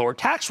much lower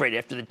tax rate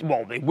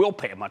they will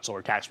pay a much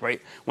lower tax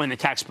rate when the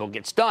tax bill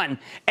gets done,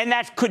 and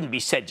that couldn't be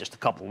said just a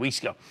couple of weeks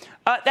ago.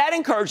 That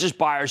encourages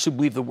buyers who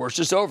believe the worst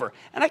is over,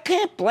 and I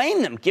can't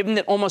blame them, given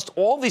that almost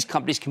all these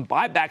companies can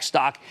buy back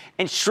stock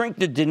and shrink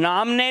the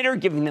denominator,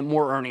 giving them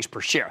more earnings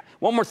per share.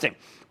 One more thing.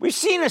 We've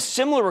seen a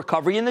similar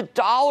recovery in the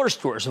dollar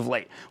stores of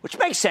late, which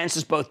makes sense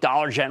as both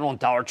Dollar General and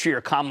Dollar Tree are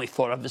commonly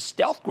thought of as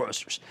stealth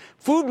grocers.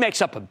 Food makes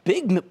up a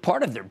big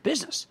part of their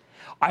business.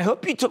 I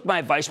hope you took my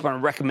advice when I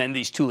recommended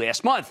these two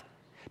last month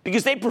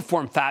because they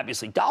performed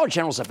fabulously. Dollar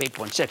General's up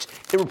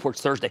 8.6. It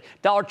reports Thursday.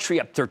 Dollar Tree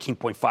up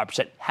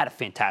 13.5%. Had a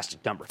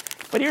fantastic number.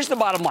 But here's the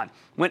bottom line.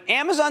 When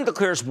Amazon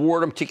declares war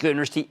on a particular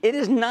industry, it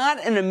is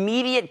not an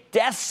immediate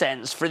death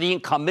sentence for the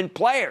incumbent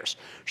players.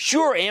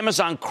 Sure,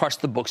 Amazon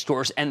crushed the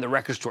bookstores and the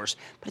record stores,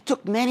 but it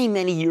took many,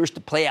 many years to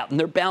play out, and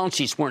their balance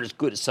sheets weren't as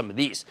good as some of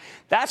these.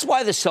 That's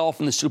why the sell-off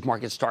in the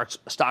supermarket stocks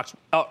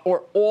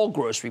or all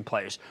grocery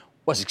players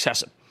was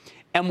excessive.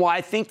 And why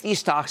I think these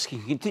stocks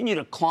can continue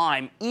to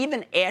climb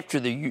even after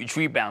the huge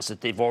rebounds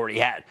that they've already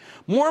had.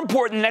 More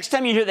important, next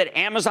time you hear that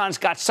Amazon's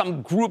got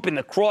some group in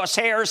the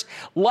crosshairs,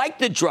 like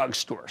the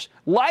drugstores,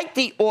 like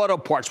the auto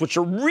parts, which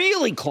are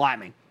really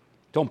climbing,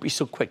 don't be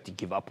so quick to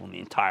give up on the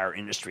entire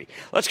industry.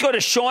 Let's go to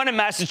Sean in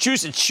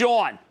Massachusetts.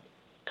 Sean.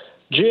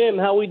 Jim,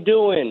 how we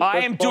doing?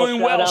 I am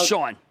doing well,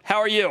 Sean. How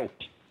are you?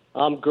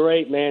 I'm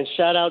great, man.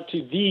 Shout out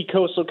to the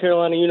Coastal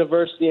Carolina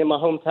University in my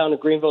hometown of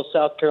Greenville,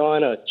 South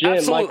Carolina. Jim,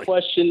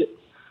 Absolutely.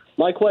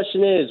 My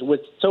question is,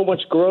 with so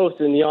much growth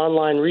in the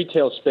online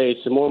retail space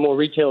and more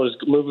retailers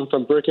moving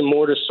from brick and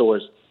mortar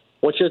stores,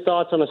 what's your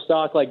thoughts on a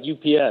stock like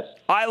UPS?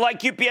 I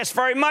like UPS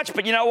very much,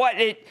 but you know what?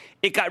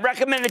 It got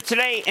recommended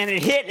today, and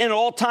it hit an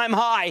all-time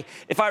high.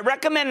 If I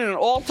recommend an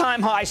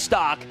all-time high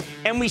stock,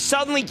 and we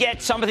suddenly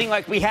get something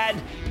like we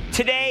had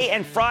today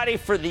and Friday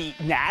for the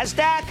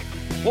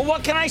NASDAQ, well,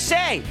 what can I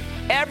say?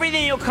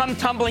 Everything will come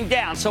tumbling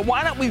down. So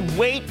why don't we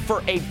wait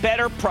for a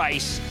better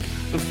price?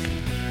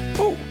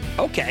 Oh,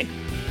 okay.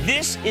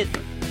 This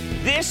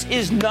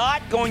is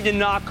not going to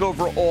knock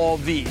over all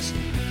these.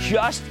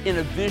 Just in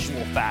a visual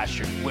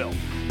fashion, will.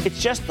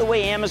 It's just the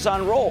way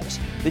Amazon rolls.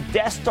 The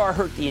Death Star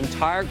hurt the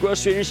entire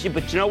grocery industry,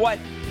 but you know what?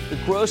 The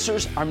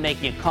grocers are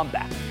making a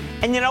comeback.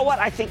 And you know what?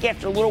 I think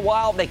after a little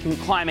while, they can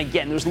climb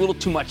again. There's a little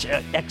too much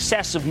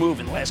excessive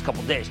move in the last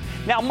couple of days.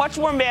 Now, much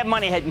more Mad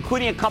Money ahead,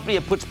 including a company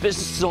that puts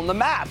businesses on the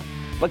map.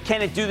 But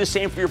can it do the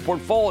same for your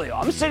portfolio?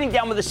 I'm sitting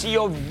down with the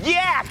CEO of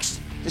Yax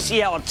to see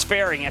how it's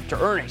faring after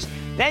earnings.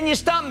 Then you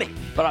stump me,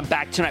 but I'm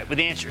back tonight with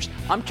answers.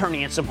 I'm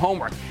turning in some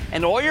homework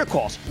and all your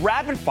calls,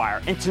 rapid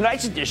fire, in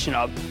tonight's edition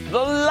of the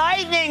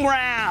Lightning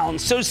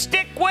Round. So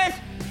stick with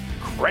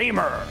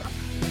Cramer.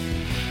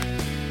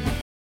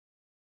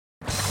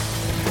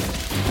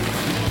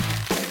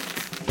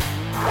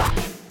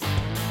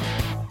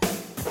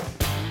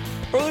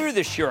 Earlier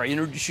this year, I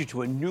introduced you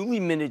to a newly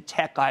minted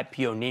tech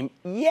IPO named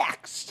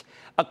Yext,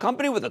 a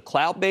company with a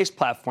cloud-based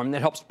platform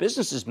that helps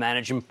businesses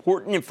manage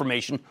important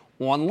information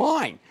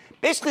online.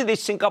 Basically, they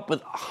sync up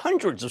with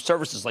hundreds of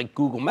services like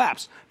Google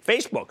Maps,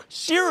 Facebook,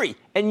 Siri,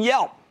 and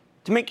Yelp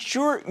to make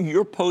sure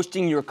you're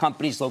posting your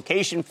company's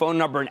location, phone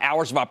number, and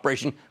hours of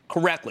operation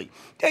correctly.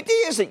 The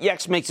idea is that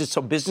Yext makes it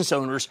so business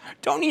owners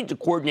don't need to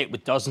coordinate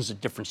with dozens of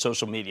different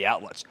social media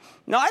outlets.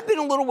 Now, I've been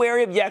a little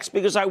wary of Yext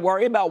because I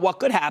worry about what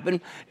could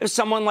happen if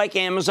someone like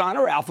Amazon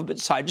or Alphabet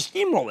decide to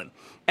steamroll them.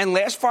 And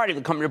last Friday,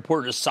 the company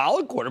reported a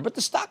solid quarter, but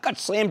the stock got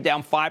slammed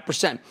down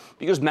 5%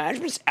 because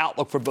management's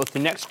outlook for both the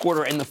next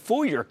quarter and the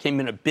full year came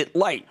in a bit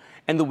light,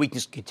 and the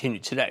weakness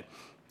continued today.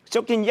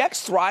 So can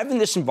Yext thrive in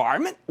this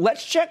environment?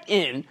 Let's check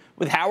in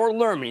with Howard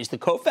Lerman. He's the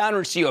co-founder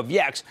and CEO of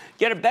Yext.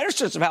 Get a better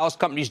sense of how his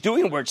company is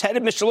doing and where it's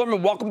headed. Mr.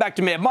 Lerman, welcome back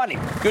to Mad Money.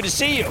 Good to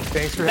see you.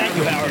 Thanks for having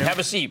me. Thank you, Howard. Have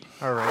a seat.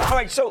 All right. All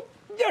right, so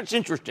it's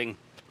interesting.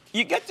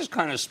 You get this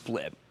kind of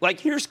split. Like,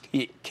 here's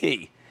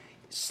key.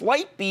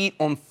 Slight beat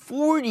on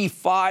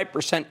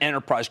 45%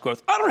 enterprise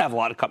growth. I don't have a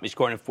lot of companies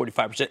growing at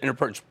 45%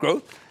 enterprise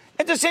growth.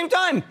 At the same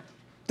time,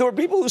 there were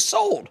people who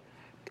sold.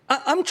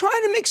 I'm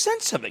trying to make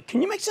sense of it.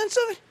 Can you make sense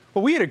of it?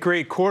 Well, we had a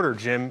great quarter,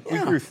 Jim. Yeah.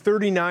 We grew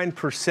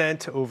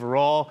 39%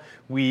 overall.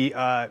 We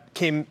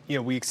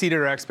we exceeded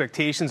our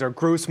expectations. Our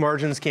gross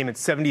margins came at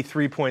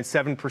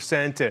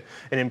 73.7%,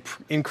 an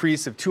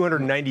increase of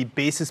 290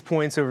 basis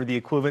points over the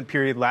equivalent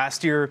period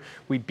last year.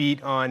 We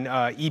beat on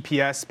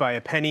EPS by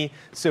a penny.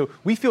 So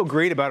we feel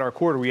great about our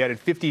quarter. We added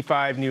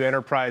 55 new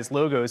enterprise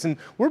logos, and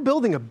we're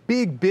building a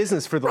big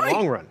business for the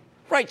long run.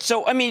 Right.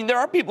 So, I mean, there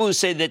are people who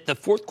say that the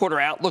fourth quarter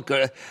outlook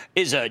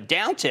is a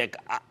downtick.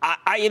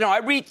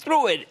 I read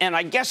through it, and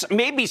I guess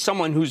maybe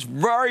someone who's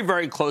very,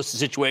 very close to the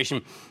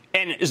situation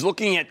and is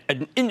looking at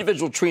an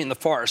individual tree in the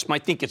forest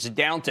might think it's a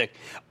downtick.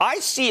 I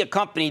see a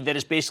company that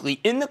is basically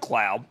in the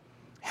cloud,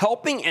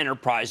 helping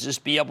enterprises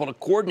be able to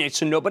coordinate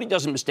so nobody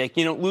does a mistake.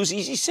 You don't lose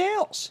easy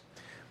sales.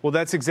 Well,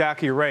 that's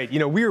exactly right.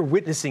 We are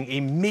witnessing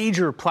a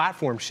major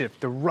platform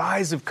shift, the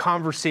rise of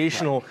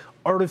conversational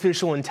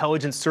artificial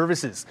intelligence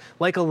services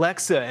like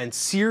Alexa and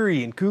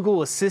Siri and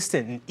Google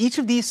Assistant. And each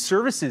of these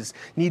services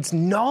needs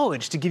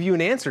knowledge to give you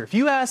an answer. If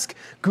you ask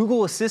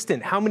Google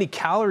Assistant how many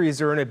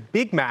calories are in a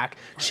Big Mac,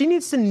 she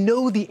needs to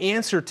know the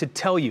answer to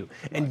tell you.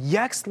 And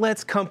Yext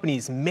lets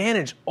companies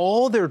manage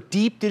all their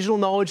deep digital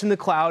knowledge in the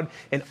cloud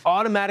and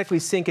automatically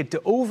sync it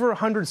to over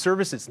 100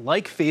 services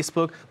like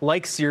Facebook,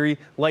 like Siri,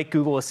 like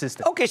Google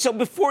Assistant. Okay, so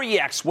before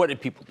Yext, what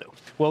did people do?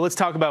 Well, let's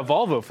talk about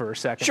Volvo for a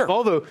second. Sure.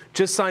 Volvo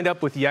just signed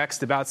up with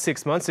Yext about 6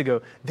 months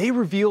ago. They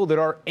revealed at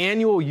our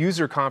annual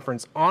user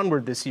conference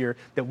Onward this year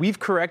that we've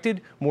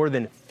corrected more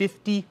than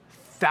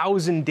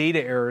 50,000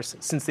 data errors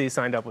since they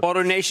signed up with us.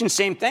 AutoNation,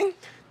 same thing?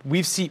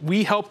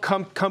 We help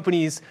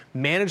companies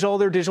manage all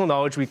their digital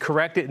knowledge. We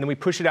correct it, and then we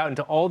push it out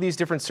into all these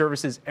different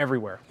services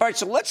everywhere. All right,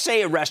 so let's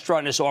say a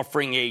restaurant is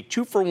offering a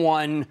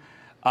 2-for-1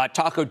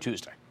 Taco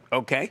Tuesday,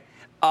 okay?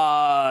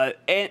 And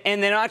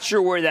they're not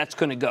sure where that's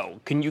going to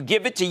go. Can you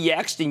give it to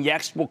Yext, and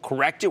Yext will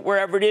correct it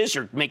wherever it is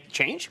or make the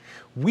change?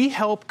 We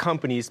help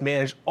companies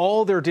manage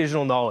all their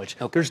digital knowledge.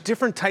 Okay. There's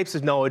different types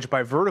of knowledge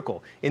by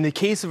vertical. In the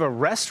case of a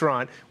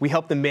restaurant, we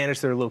help them manage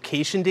their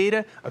location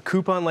data, a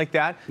coupon like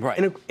that. Right.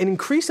 And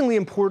increasingly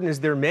important is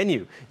their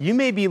menu. You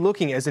may be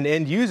looking as an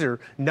end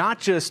user, not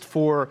just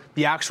for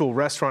the actual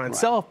restaurant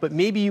itself, but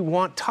maybe you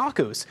want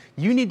tacos.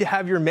 You need to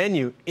have your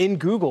menu in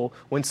Google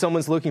when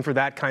someone's looking for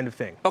that kind of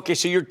thing. Okay,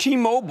 so you're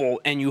T-Mobile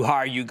and you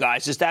hire you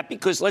guys. Is that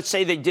because, let's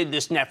say they did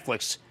this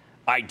Netflix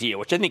idea,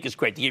 which I think is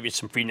great, to give you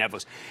some free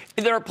Netflix.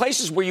 There are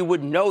places where you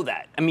wouldn't know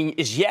that. I mean,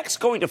 is Yext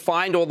going to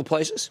find all the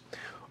places?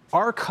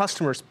 Our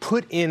customers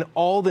put in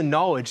all the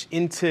knowledge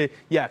into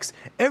Yext.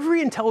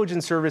 Every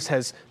intelligence service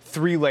has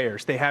 3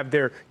 layers. They have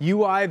their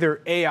UI, their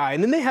AI,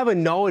 and then they have a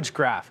knowledge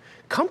graph.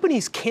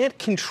 Companies can't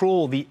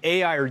control the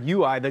AI or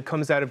UI that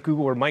comes out of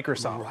Google or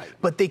Microsoft,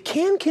 but they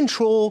can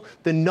control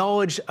the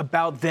knowledge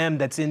about them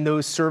that's in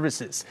those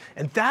services.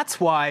 And that's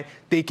why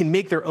they can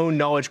make their own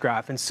knowledge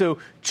graph. And so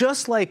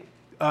just like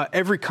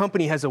every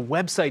company has a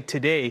website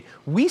today,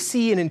 we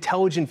see an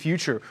intelligent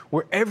future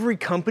where every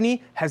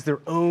company has their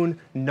own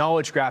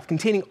knowledge graph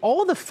containing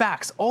all the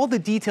facts, all the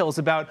details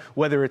about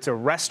whether it's a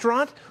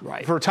restaurant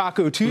for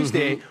Taco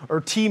Tuesday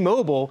or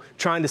T-Mobile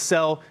trying to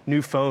sell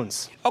new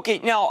phones. Okay,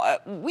 now,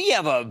 we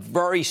have a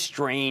very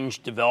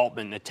strange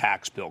development in the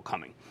tax bill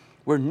coming,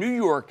 where New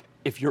York,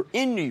 if you're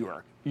in New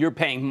York, you're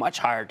paying much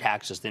higher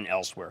taxes than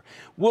elsewhere.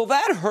 Will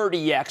that hurt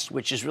Yext,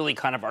 which is really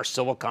kind of our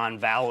Silicon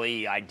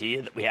Valley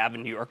idea that we have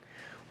in New York?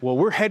 Well,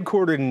 we're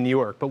headquartered in New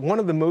York, but one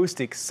of the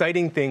most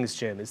exciting things,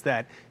 Jim, is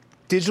that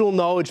digital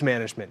knowledge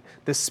management,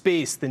 the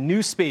space, the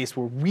new space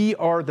where we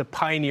are the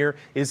pioneer,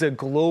 is a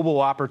global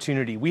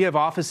opportunity. We have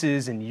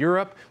offices in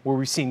Europe where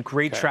we've seen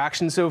great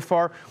traction so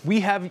far.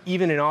 We have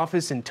even an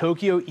office in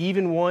Tokyo,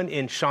 even one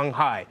in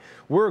Shanghai.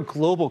 We're a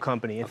global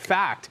company. In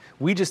fact,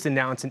 we just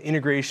announced an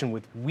integration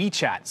with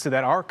WeChat so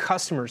that our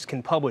customers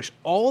can publish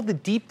all the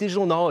deep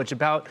digital knowledge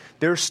about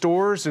their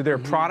stores or their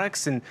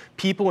products and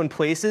people and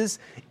places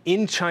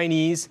in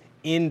Chinese,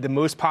 in the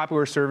most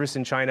popular service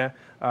in China,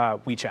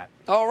 WeChat.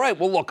 All right.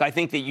 Well, look, I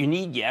think that you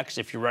need Yext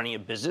if you're running a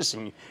business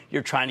and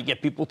you're trying to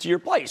get people to your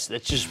place.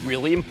 That's just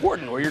really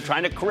important. Or you're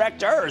trying to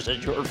correct errors,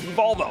 as you heard from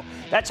Volvo.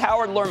 That's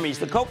Howard Lerman. He's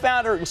the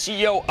co-founder and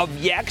CEO of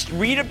Yext.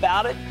 Read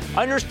about it.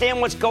 Understand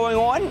what's going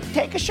on.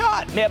 Take a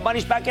shot. Mad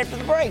Money's back after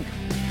the break.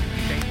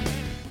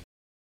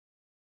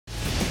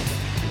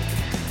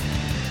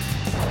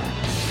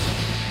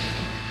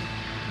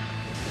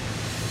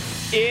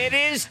 It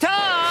is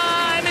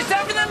time. It's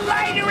time for the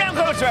lightning round.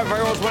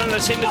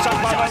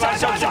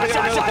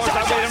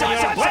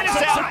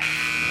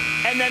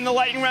 And then the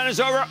lightning round is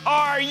over.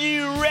 Are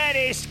you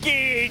ready,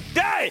 Ski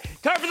Day?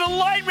 Time for the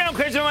lightning round.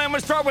 I'm going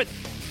to start with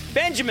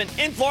Benjamin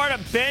in Florida.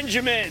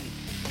 Benjamin.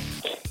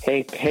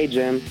 Hey,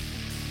 Jim.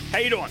 How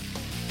you doing?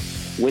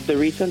 With the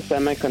recent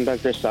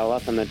semiconductor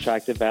sell-off and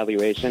attractive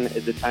valuation,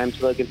 is it time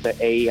to look into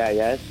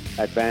AEIS,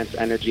 Advanced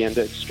Energy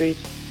Industries?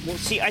 Well,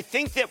 see, I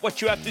think that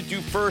what you have to do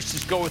first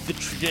is go with the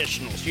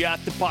traditionals. You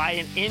have to buy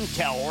an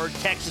Intel or a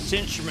Texas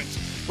Instruments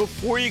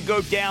before you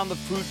go down the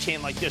food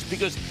chain like this,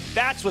 because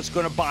that's what's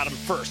going to bottom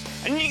first.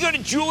 And then you go to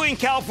Julie in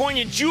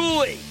California.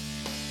 Julie.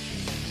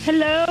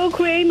 Hello,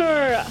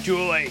 Cramer.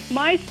 Julie.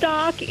 My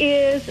stock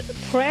is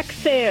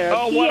Praxair.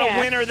 Oh, what a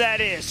winner that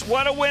is.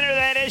 What a winner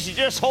that is. You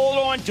just hold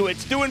on to it.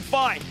 It's doing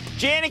fine.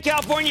 Jan in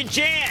California.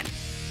 Jan.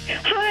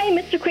 Hi,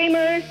 Mr.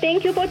 Cramer.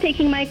 Thank you for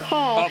taking my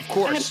call. Of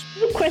course. I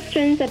have 2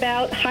 questions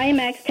about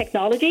Himax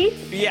Technologies.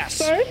 Yes.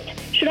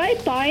 First, should I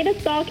buy the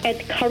stock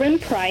at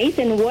current price,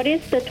 and what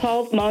is the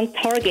 12-month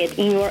target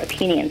in your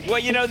opinion? Well,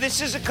 you know,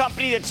 this is a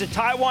company that's a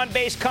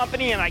Taiwan-based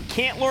company, and I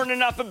can't learn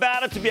enough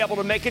about it to be able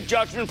to make a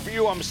judgment for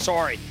you. I'm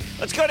sorry.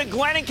 Let's go to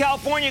Glenn in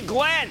California.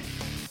 Glenn.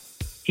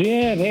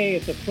 Jim, hey,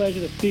 it's a pleasure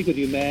to speak with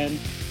you, man.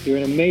 You're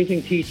an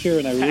amazing teacher,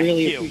 and I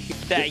really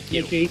appreciate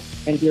your energy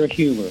and your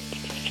humor.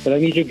 But I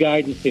need your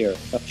guidance here.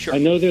 Sure. I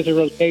know there's a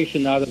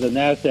rotation out of the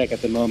NASDAQ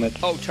at the moment.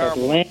 Oh,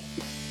 terrible.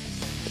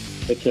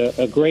 It's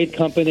a great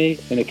company,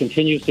 and it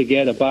continues to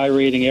get a buy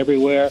rating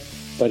everywhere,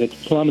 but it's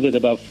plummeted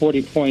about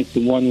 40 points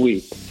in 1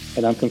 week,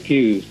 and I'm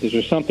confused. Is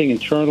there something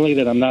internally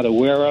that I'm not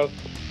aware of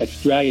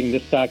that's dragging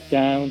this stock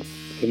down?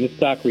 Can this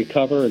stock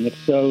recover? And if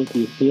so,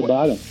 do you see a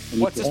bottom?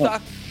 What's the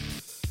stock?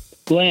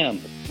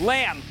 Lamb.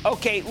 Lamb.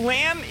 Okay,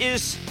 Lamb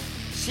is...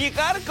 So you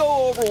got to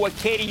go over what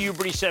Katie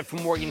Huberty said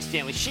from Morgan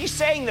Stanley. She's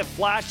saying that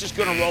Flash is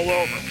going to roll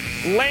over.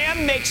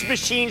 Lamb makes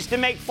machines to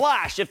make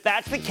Flash. If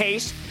that's the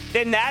case,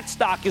 then that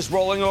stock is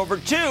rolling over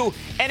too,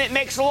 and it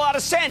makes a lot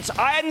of sense.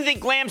 I didn't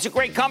think Lamb's a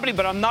great company,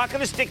 but I'm not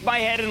going to stick my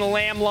head in the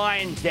Lamb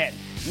lion's den.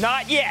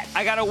 Not yet.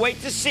 I got to wait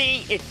to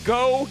see it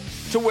go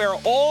to where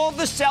all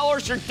the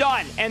sellers are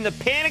done, and the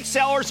panic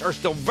sellers are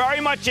still very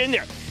much in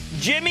there.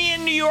 Jimmy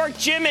in New York.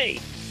 Jimmy.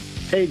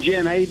 Hey,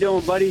 Jim. How you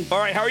doing, buddy? All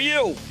right. How are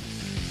you?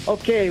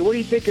 Okay, what do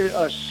you think of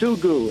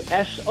Sogo,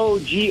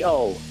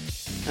 S-O-G-O?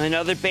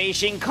 Another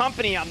Beijing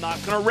company. I'm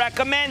not going to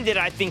recommend it.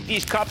 I think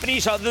these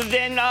companies, other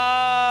than,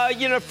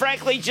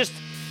 frankly, just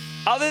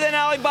other than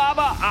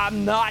Alibaba,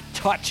 I'm not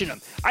touching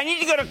them. I need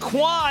to go to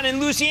Quan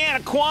in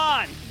Louisiana.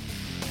 Quan.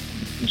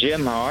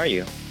 Jim, how are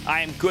you?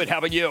 I am good. How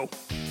about you?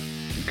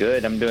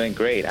 Good. I'm doing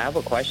great. I have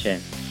a question.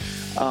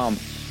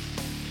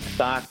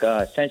 Stock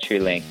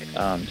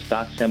CenturyLink,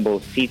 stock symbol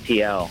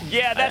CTL.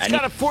 Yeah, that's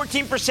got a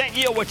 14%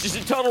 yield, which is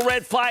a total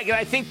red flag, and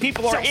I think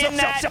people are in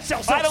that.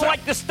 I don't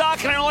like the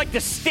stock, and I don't like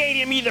the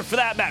stadium either, for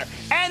that matter.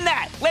 And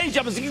that, ladies and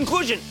gentlemen, is the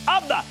conclusion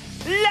of the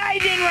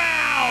Lightning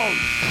Round.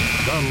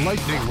 The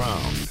Lightning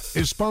Round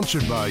is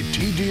sponsored by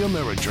TD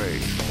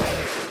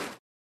Ameritrade.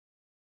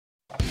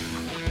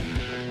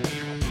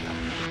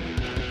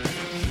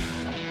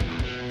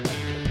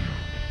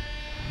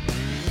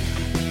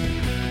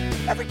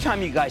 Every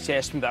time you guys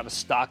ask me about a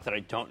stock that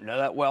I don't know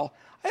that well,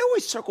 I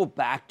always circle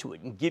back to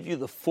it and give you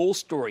the full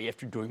story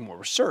after doing more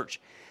research,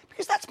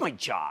 because that's my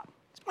job.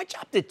 It's my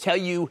job to tell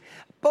you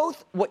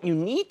both what you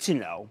need to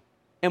know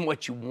and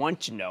what you want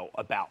to know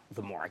about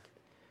the market.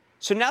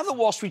 So now that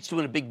Wall Street's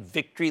doing a big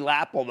victory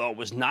lap, although it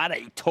was not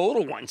a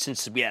total one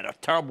since we had a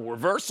terrible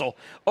reversal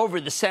over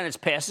the Senate's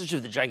passage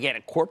of the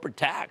gigantic corporate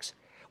tax,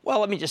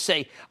 well, let me just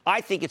say, I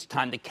think it's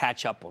time to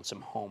catch up on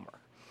some homework.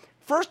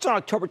 First, on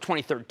October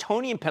 23rd,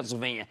 Tony in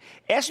Pennsylvania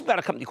asked me about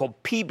a company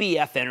called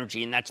PBF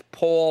Energy, and that's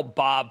Paul,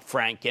 Bob,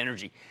 Frank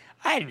Energy.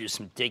 I had to do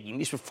some digging.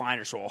 These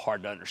refiners are all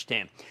hard to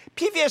understand.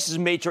 PBS is a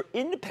major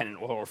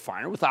independent oil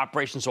refiner with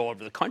operations all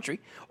over the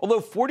country,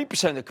 although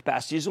 40% of the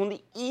capacity is on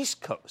the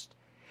East Coast.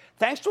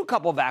 Thanks to a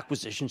couple of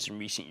acquisitions in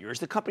recent years,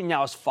 the company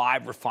now has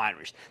 5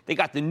 refineries. They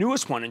got the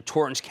newest one in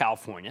Torrance,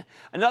 California,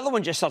 another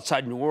one just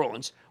outside New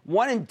Orleans,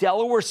 one in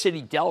Delaware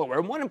City, Delaware,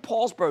 and one in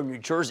Paulsboro, New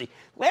Jersey.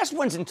 Last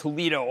one's in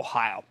Toledo,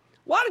 Ohio.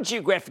 A lot of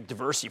geographic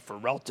diversity for a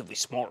relatively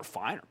small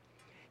refiner.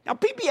 Now,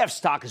 PBF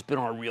stock has been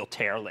on a real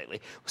tear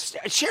lately.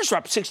 Shares are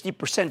up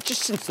 60%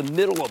 just since the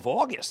middle of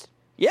August.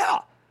 Yeah.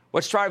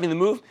 What's driving the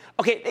move?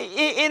 Okay,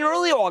 in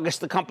early August,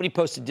 the company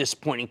posted a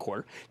disappointing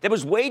quarter that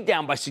was weighed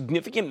down by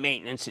significant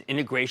maintenance and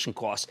integration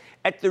costs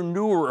at their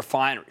newer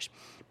refineries.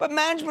 But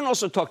management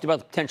also talked about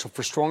the potential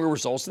for stronger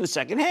results in the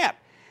second half.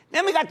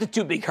 Then we got the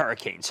two big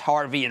hurricanes,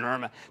 Harvey and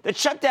Irma, that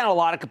shut down a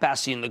lot of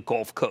capacity in the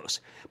Gulf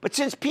Coast. But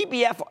since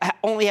PBF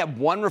only had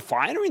one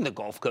refinery in the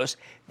Gulf Coast,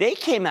 they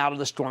came out of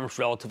the storms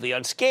relatively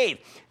unscathed.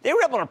 They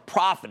were able to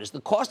profit as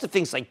the cost of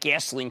things like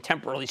gasoline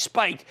temporarily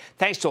spiked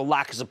thanks to a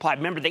lack of supply.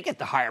 Remember, they get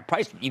the higher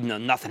price even though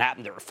nothing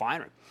happened to the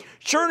refinery.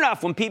 Sure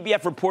enough, when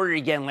PBF reported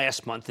again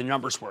last month, the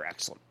numbers were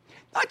excellent.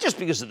 Not just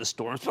because of the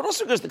storms, but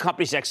also because the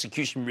company's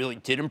execution really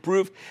did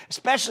improve,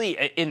 especially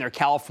in their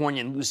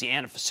California and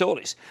Louisiana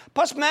facilities.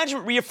 Plus,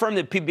 management reaffirmed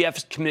that PBF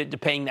is committed to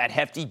paying that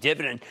hefty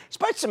dividend,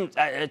 despite some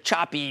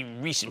choppy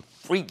recent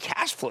free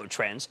cash flow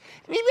trends.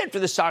 And even after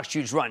the stock's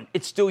huge run,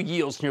 it still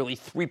yields nearly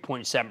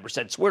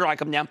 3.7%. So where do I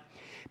come down?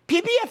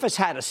 PBF has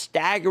had a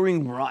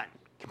staggering run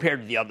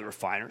compared to the other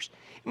refiners.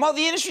 And while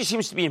the industry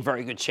seems to be in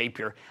very good shape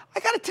here, I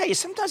got to tell you,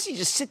 sometimes you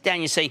just sit down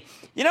and you say,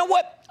 you know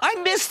what? I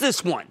missed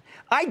this one.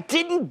 I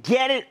didn't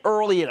get it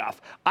early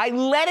enough. I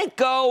let it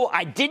go.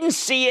 I didn't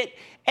see it.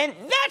 And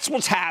that's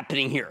what's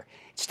happening here.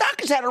 Stock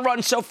has had a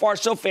run so far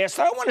so fast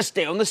that I want to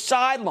stay on the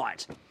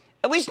sidelines,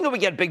 at least until we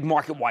get a big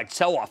market-wide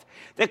sell-off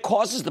that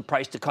causes the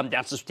price to come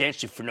down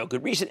substantially for no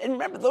good reason. And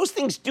remember, those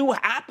things do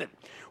happen.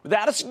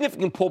 Without a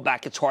significant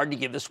pullback, it's hard to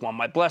give this one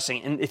my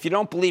blessing. And if you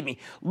don't believe me,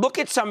 look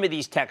at some of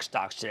these tech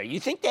stocks today. You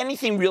think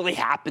anything really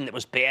happened that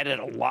was bad at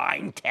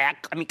Align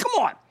Tech? I mean, come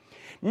on.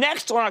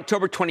 Next, on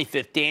October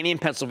 25th, Danny in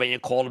Pennsylvania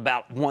called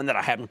about one that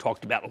I haven't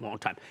talked about in a long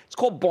time. It's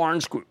called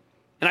Barnes Group.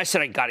 And I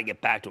said I got to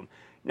get back to him.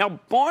 Now,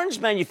 Barnes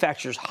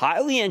manufactures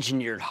highly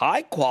engineered,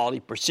 high-quality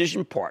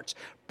precision parts,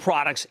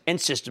 products, and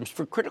systems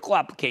for critical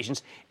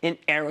applications in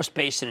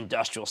aerospace and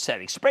industrial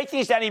settings. To break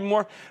things down even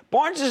more,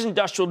 Barnes'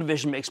 industrial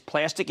division makes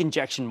plastic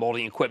injection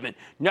molding equipment,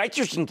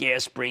 nitrogen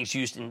gas springs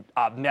used in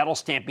metal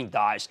stamping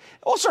dies,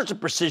 all sorts of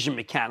precision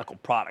mechanical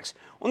products.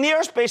 On the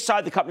aerospace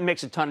side, the company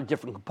makes a ton of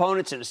different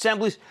components and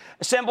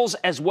assembles,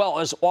 as well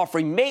as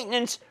offering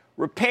maintenance,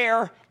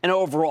 repair, and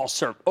overhaul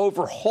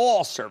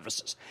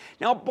services.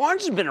 Now,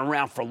 Barnes has been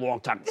around for a long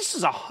time. This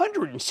is a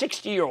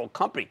 160-year-old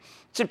company.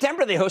 In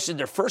September, they hosted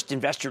their first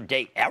investor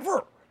day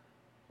ever.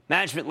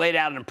 Management laid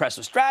out an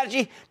impressive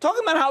strategy,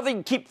 talking about how they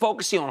can keep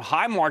focusing on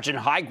high-margin,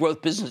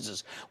 high-growth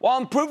businesses while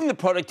improving the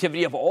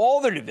productivity of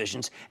all their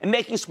divisions and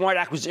making smart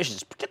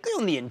acquisitions,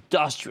 particularly on the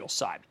industrial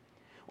side.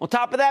 On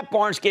top of that,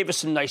 Barnes gave us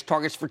some nice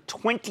targets for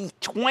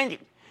 2020.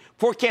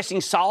 Forecasting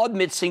solid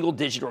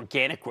mid-single-digit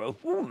organic growth,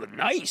 ooh,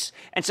 nice,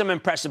 and some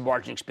impressive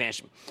margin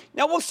expansion.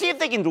 Now, we'll see if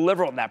they can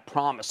deliver on that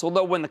promise,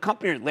 although when the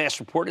company last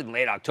reported in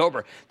late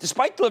October,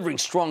 despite delivering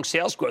strong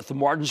sales growth, the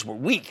margins were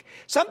weak,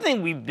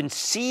 something we've been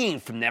seeing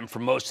from them for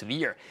most of the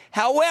year.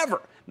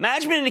 However,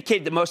 management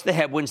indicated that most of the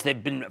headwinds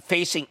they've been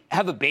facing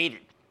have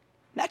abated.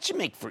 That should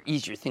make for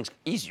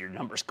easier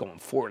numbers going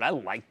forward. I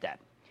like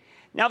that.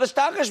 Now, the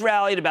stock has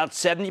rallied about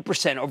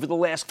 70% over the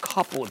last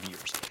couple of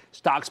years.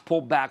 Stocks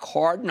pulled back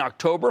hard in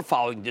October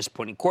following a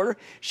disappointing quarter.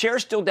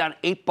 Shares still down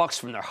 $8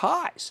 from their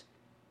highs.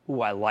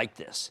 Ooh, I like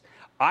this.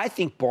 I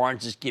think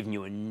Barnes is giving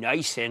you a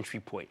nice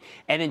entry point.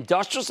 And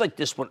industrials like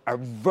this one are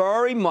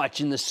very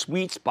much in the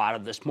sweet spot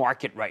of this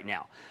market right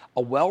now.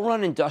 A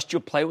well-run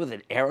industrial play with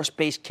an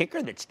aerospace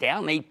kicker that's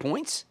down 8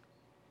 points?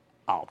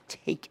 I'll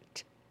take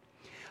it.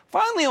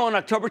 Finally, on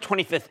October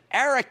 25th,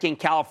 Eric in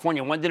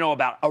California wanted to know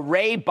about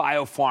Array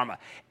BioPharma,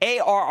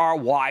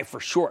 ARRY for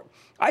short.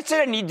 I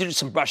said I need to do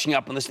some brushing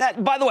up on this.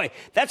 By the way,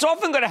 that's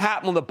often going to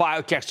happen with the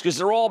biotechs because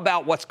they're all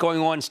about what's going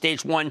on in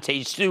stage 1,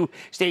 stage 2,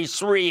 stage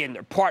 3, and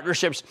their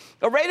partnerships.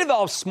 Array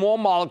develops small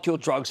molecule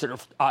drugs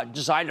that are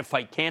designed to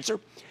fight cancer,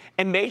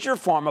 and major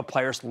pharma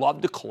players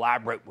love to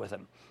collaborate with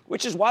them,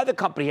 which is why the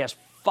company has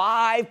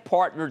 5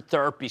 partnered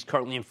therapies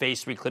currently in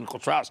phase 3 clinical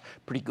trials.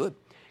 Pretty good.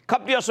 The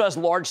company also has a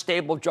large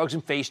stable of drugs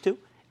in phase 2,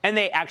 and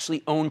they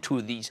actually own 2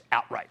 of these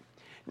outright.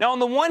 Now, on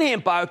the one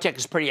hand, biotech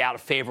is pretty out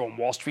of favor on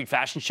Wall Street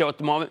fashion show at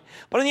the moment.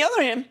 But on the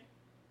other hand,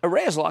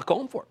 Array has a lot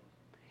going for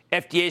it.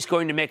 FDA is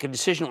going to make a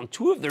decision on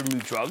 2 of their new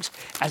drugs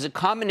as a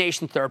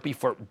combination therapy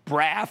for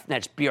BRAF,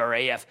 that's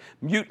BRAF,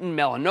 mutant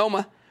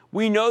melanoma.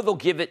 We know they'll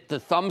give it the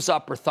thumbs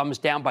up or thumbs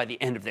down by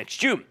the end of next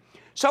June.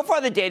 So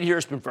far, the data here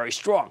has been very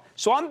strong.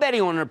 So I'm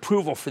betting on an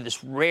approval for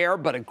this rare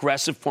but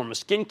aggressive form of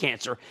skin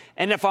cancer.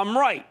 And if I'm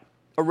right,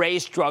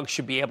 Array's drugs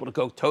should be able to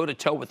go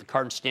toe-to-toe with the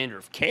current standard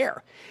of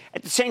care.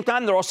 At the same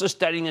time, they're also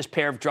studying this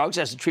pair of drugs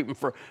as a treatment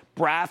for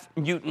BRAF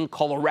mutant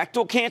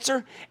colorectal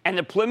cancer, and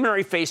the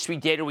preliminary phase 3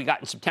 data we got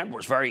in September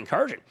was very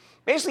encouraging.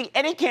 Basically,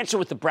 any cancer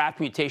with the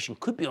BRAF mutation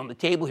could be on the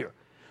table here.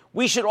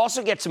 We should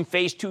also get some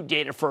phase 2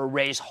 data for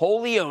Array's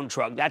wholly owned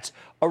drug. That's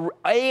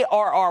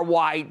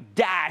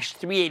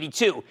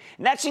ARRY-382.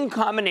 And that's in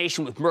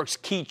combination with Merck's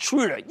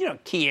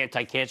Keytruda, key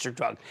anti-cancer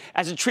drug,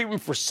 as a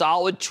treatment for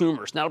solid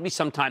tumors. And that'll be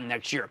sometime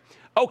next year.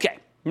 Okay,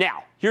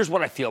 now, here's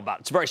what I feel about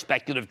it. It's a very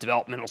speculative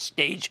developmental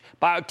stage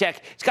biotech.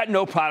 It's got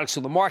no products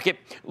on the market,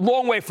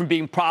 long way from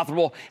being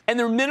profitable, and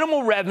their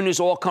minimal revenues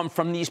all come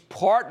from these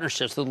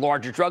partnerships with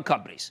larger drug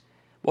companies.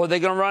 Well, are they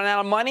going to run out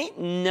of money?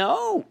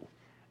 No.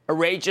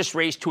 Array just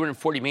raised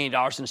 $240 million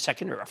in a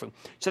secondary offering,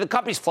 so the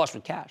company's flush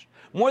with cash.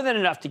 more than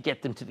enough to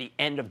get them to the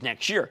end of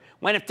next year,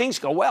 when if things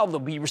go well, they'll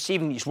be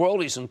receiving these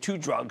royalties on 2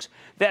 drugs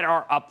that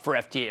are up for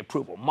FDA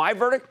approval. My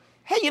verdict?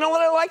 Hey, you know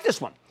what? I like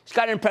this one. It's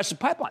got an impressive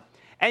pipeline.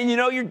 And you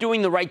know you're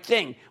doing the right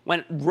thing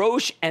when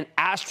Roche and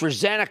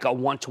AstraZeneca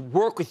want to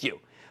work with you.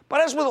 But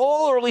as with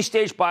all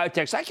early-stage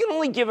biotechs, I can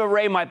only give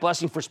Array my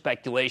blessing for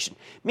speculation,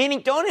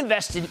 meaning don't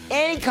invest in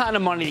any kind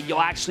of money that you'll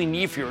actually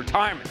need for your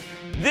retirement.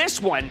 This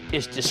one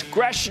is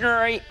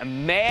discretionary,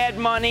 mad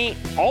money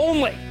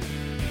only.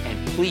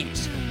 And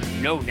please,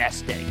 no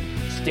nest egg.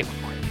 Stick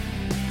with Cramer.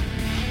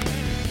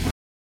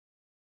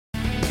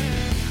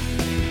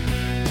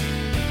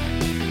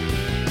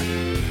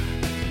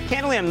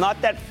 Candidly, I'm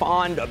not that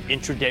fond of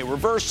intraday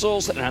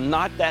reversals, and I'm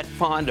not that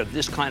fond of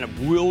this kind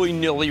of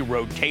willy-nilly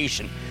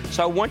rotation.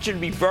 So I want you to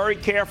be very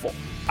careful.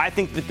 I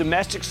think the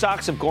domestic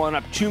stocks have gone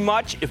up too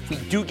much. If we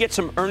do get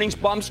some earnings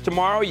bumps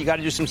tomorrow, you got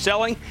to do some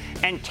selling.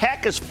 And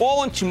tech has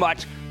fallen too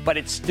much, but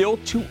it's still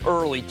too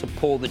early to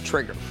pull the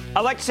trigger. I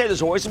like to say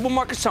there's always a bull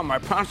market somewhere. I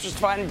promise to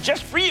find it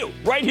just for you,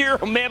 right here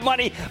on Mad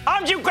Money.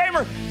 I'm Jim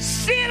Cramer.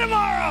 See you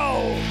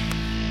tomorrow.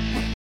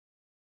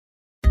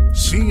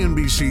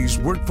 CNBC's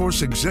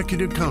Workforce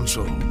Executive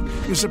Council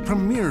is a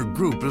premier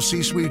group of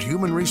C-suite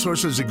human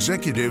resources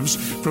executives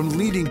from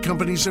leading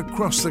companies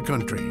across the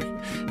country.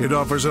 It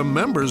offers a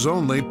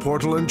members-only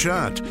portal and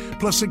chat,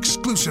 plus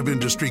exclusive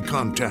industry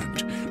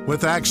content,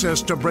 with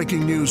access to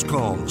breaking news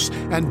calls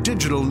and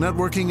digital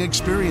networking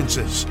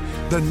experiences.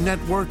 The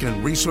network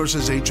and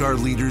resources HR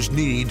leaders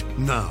need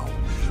now.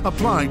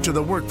 Apply to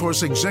the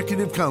Workforce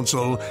Executive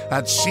Council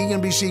at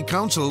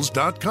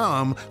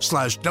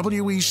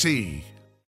cnbccouncils.com/WEC.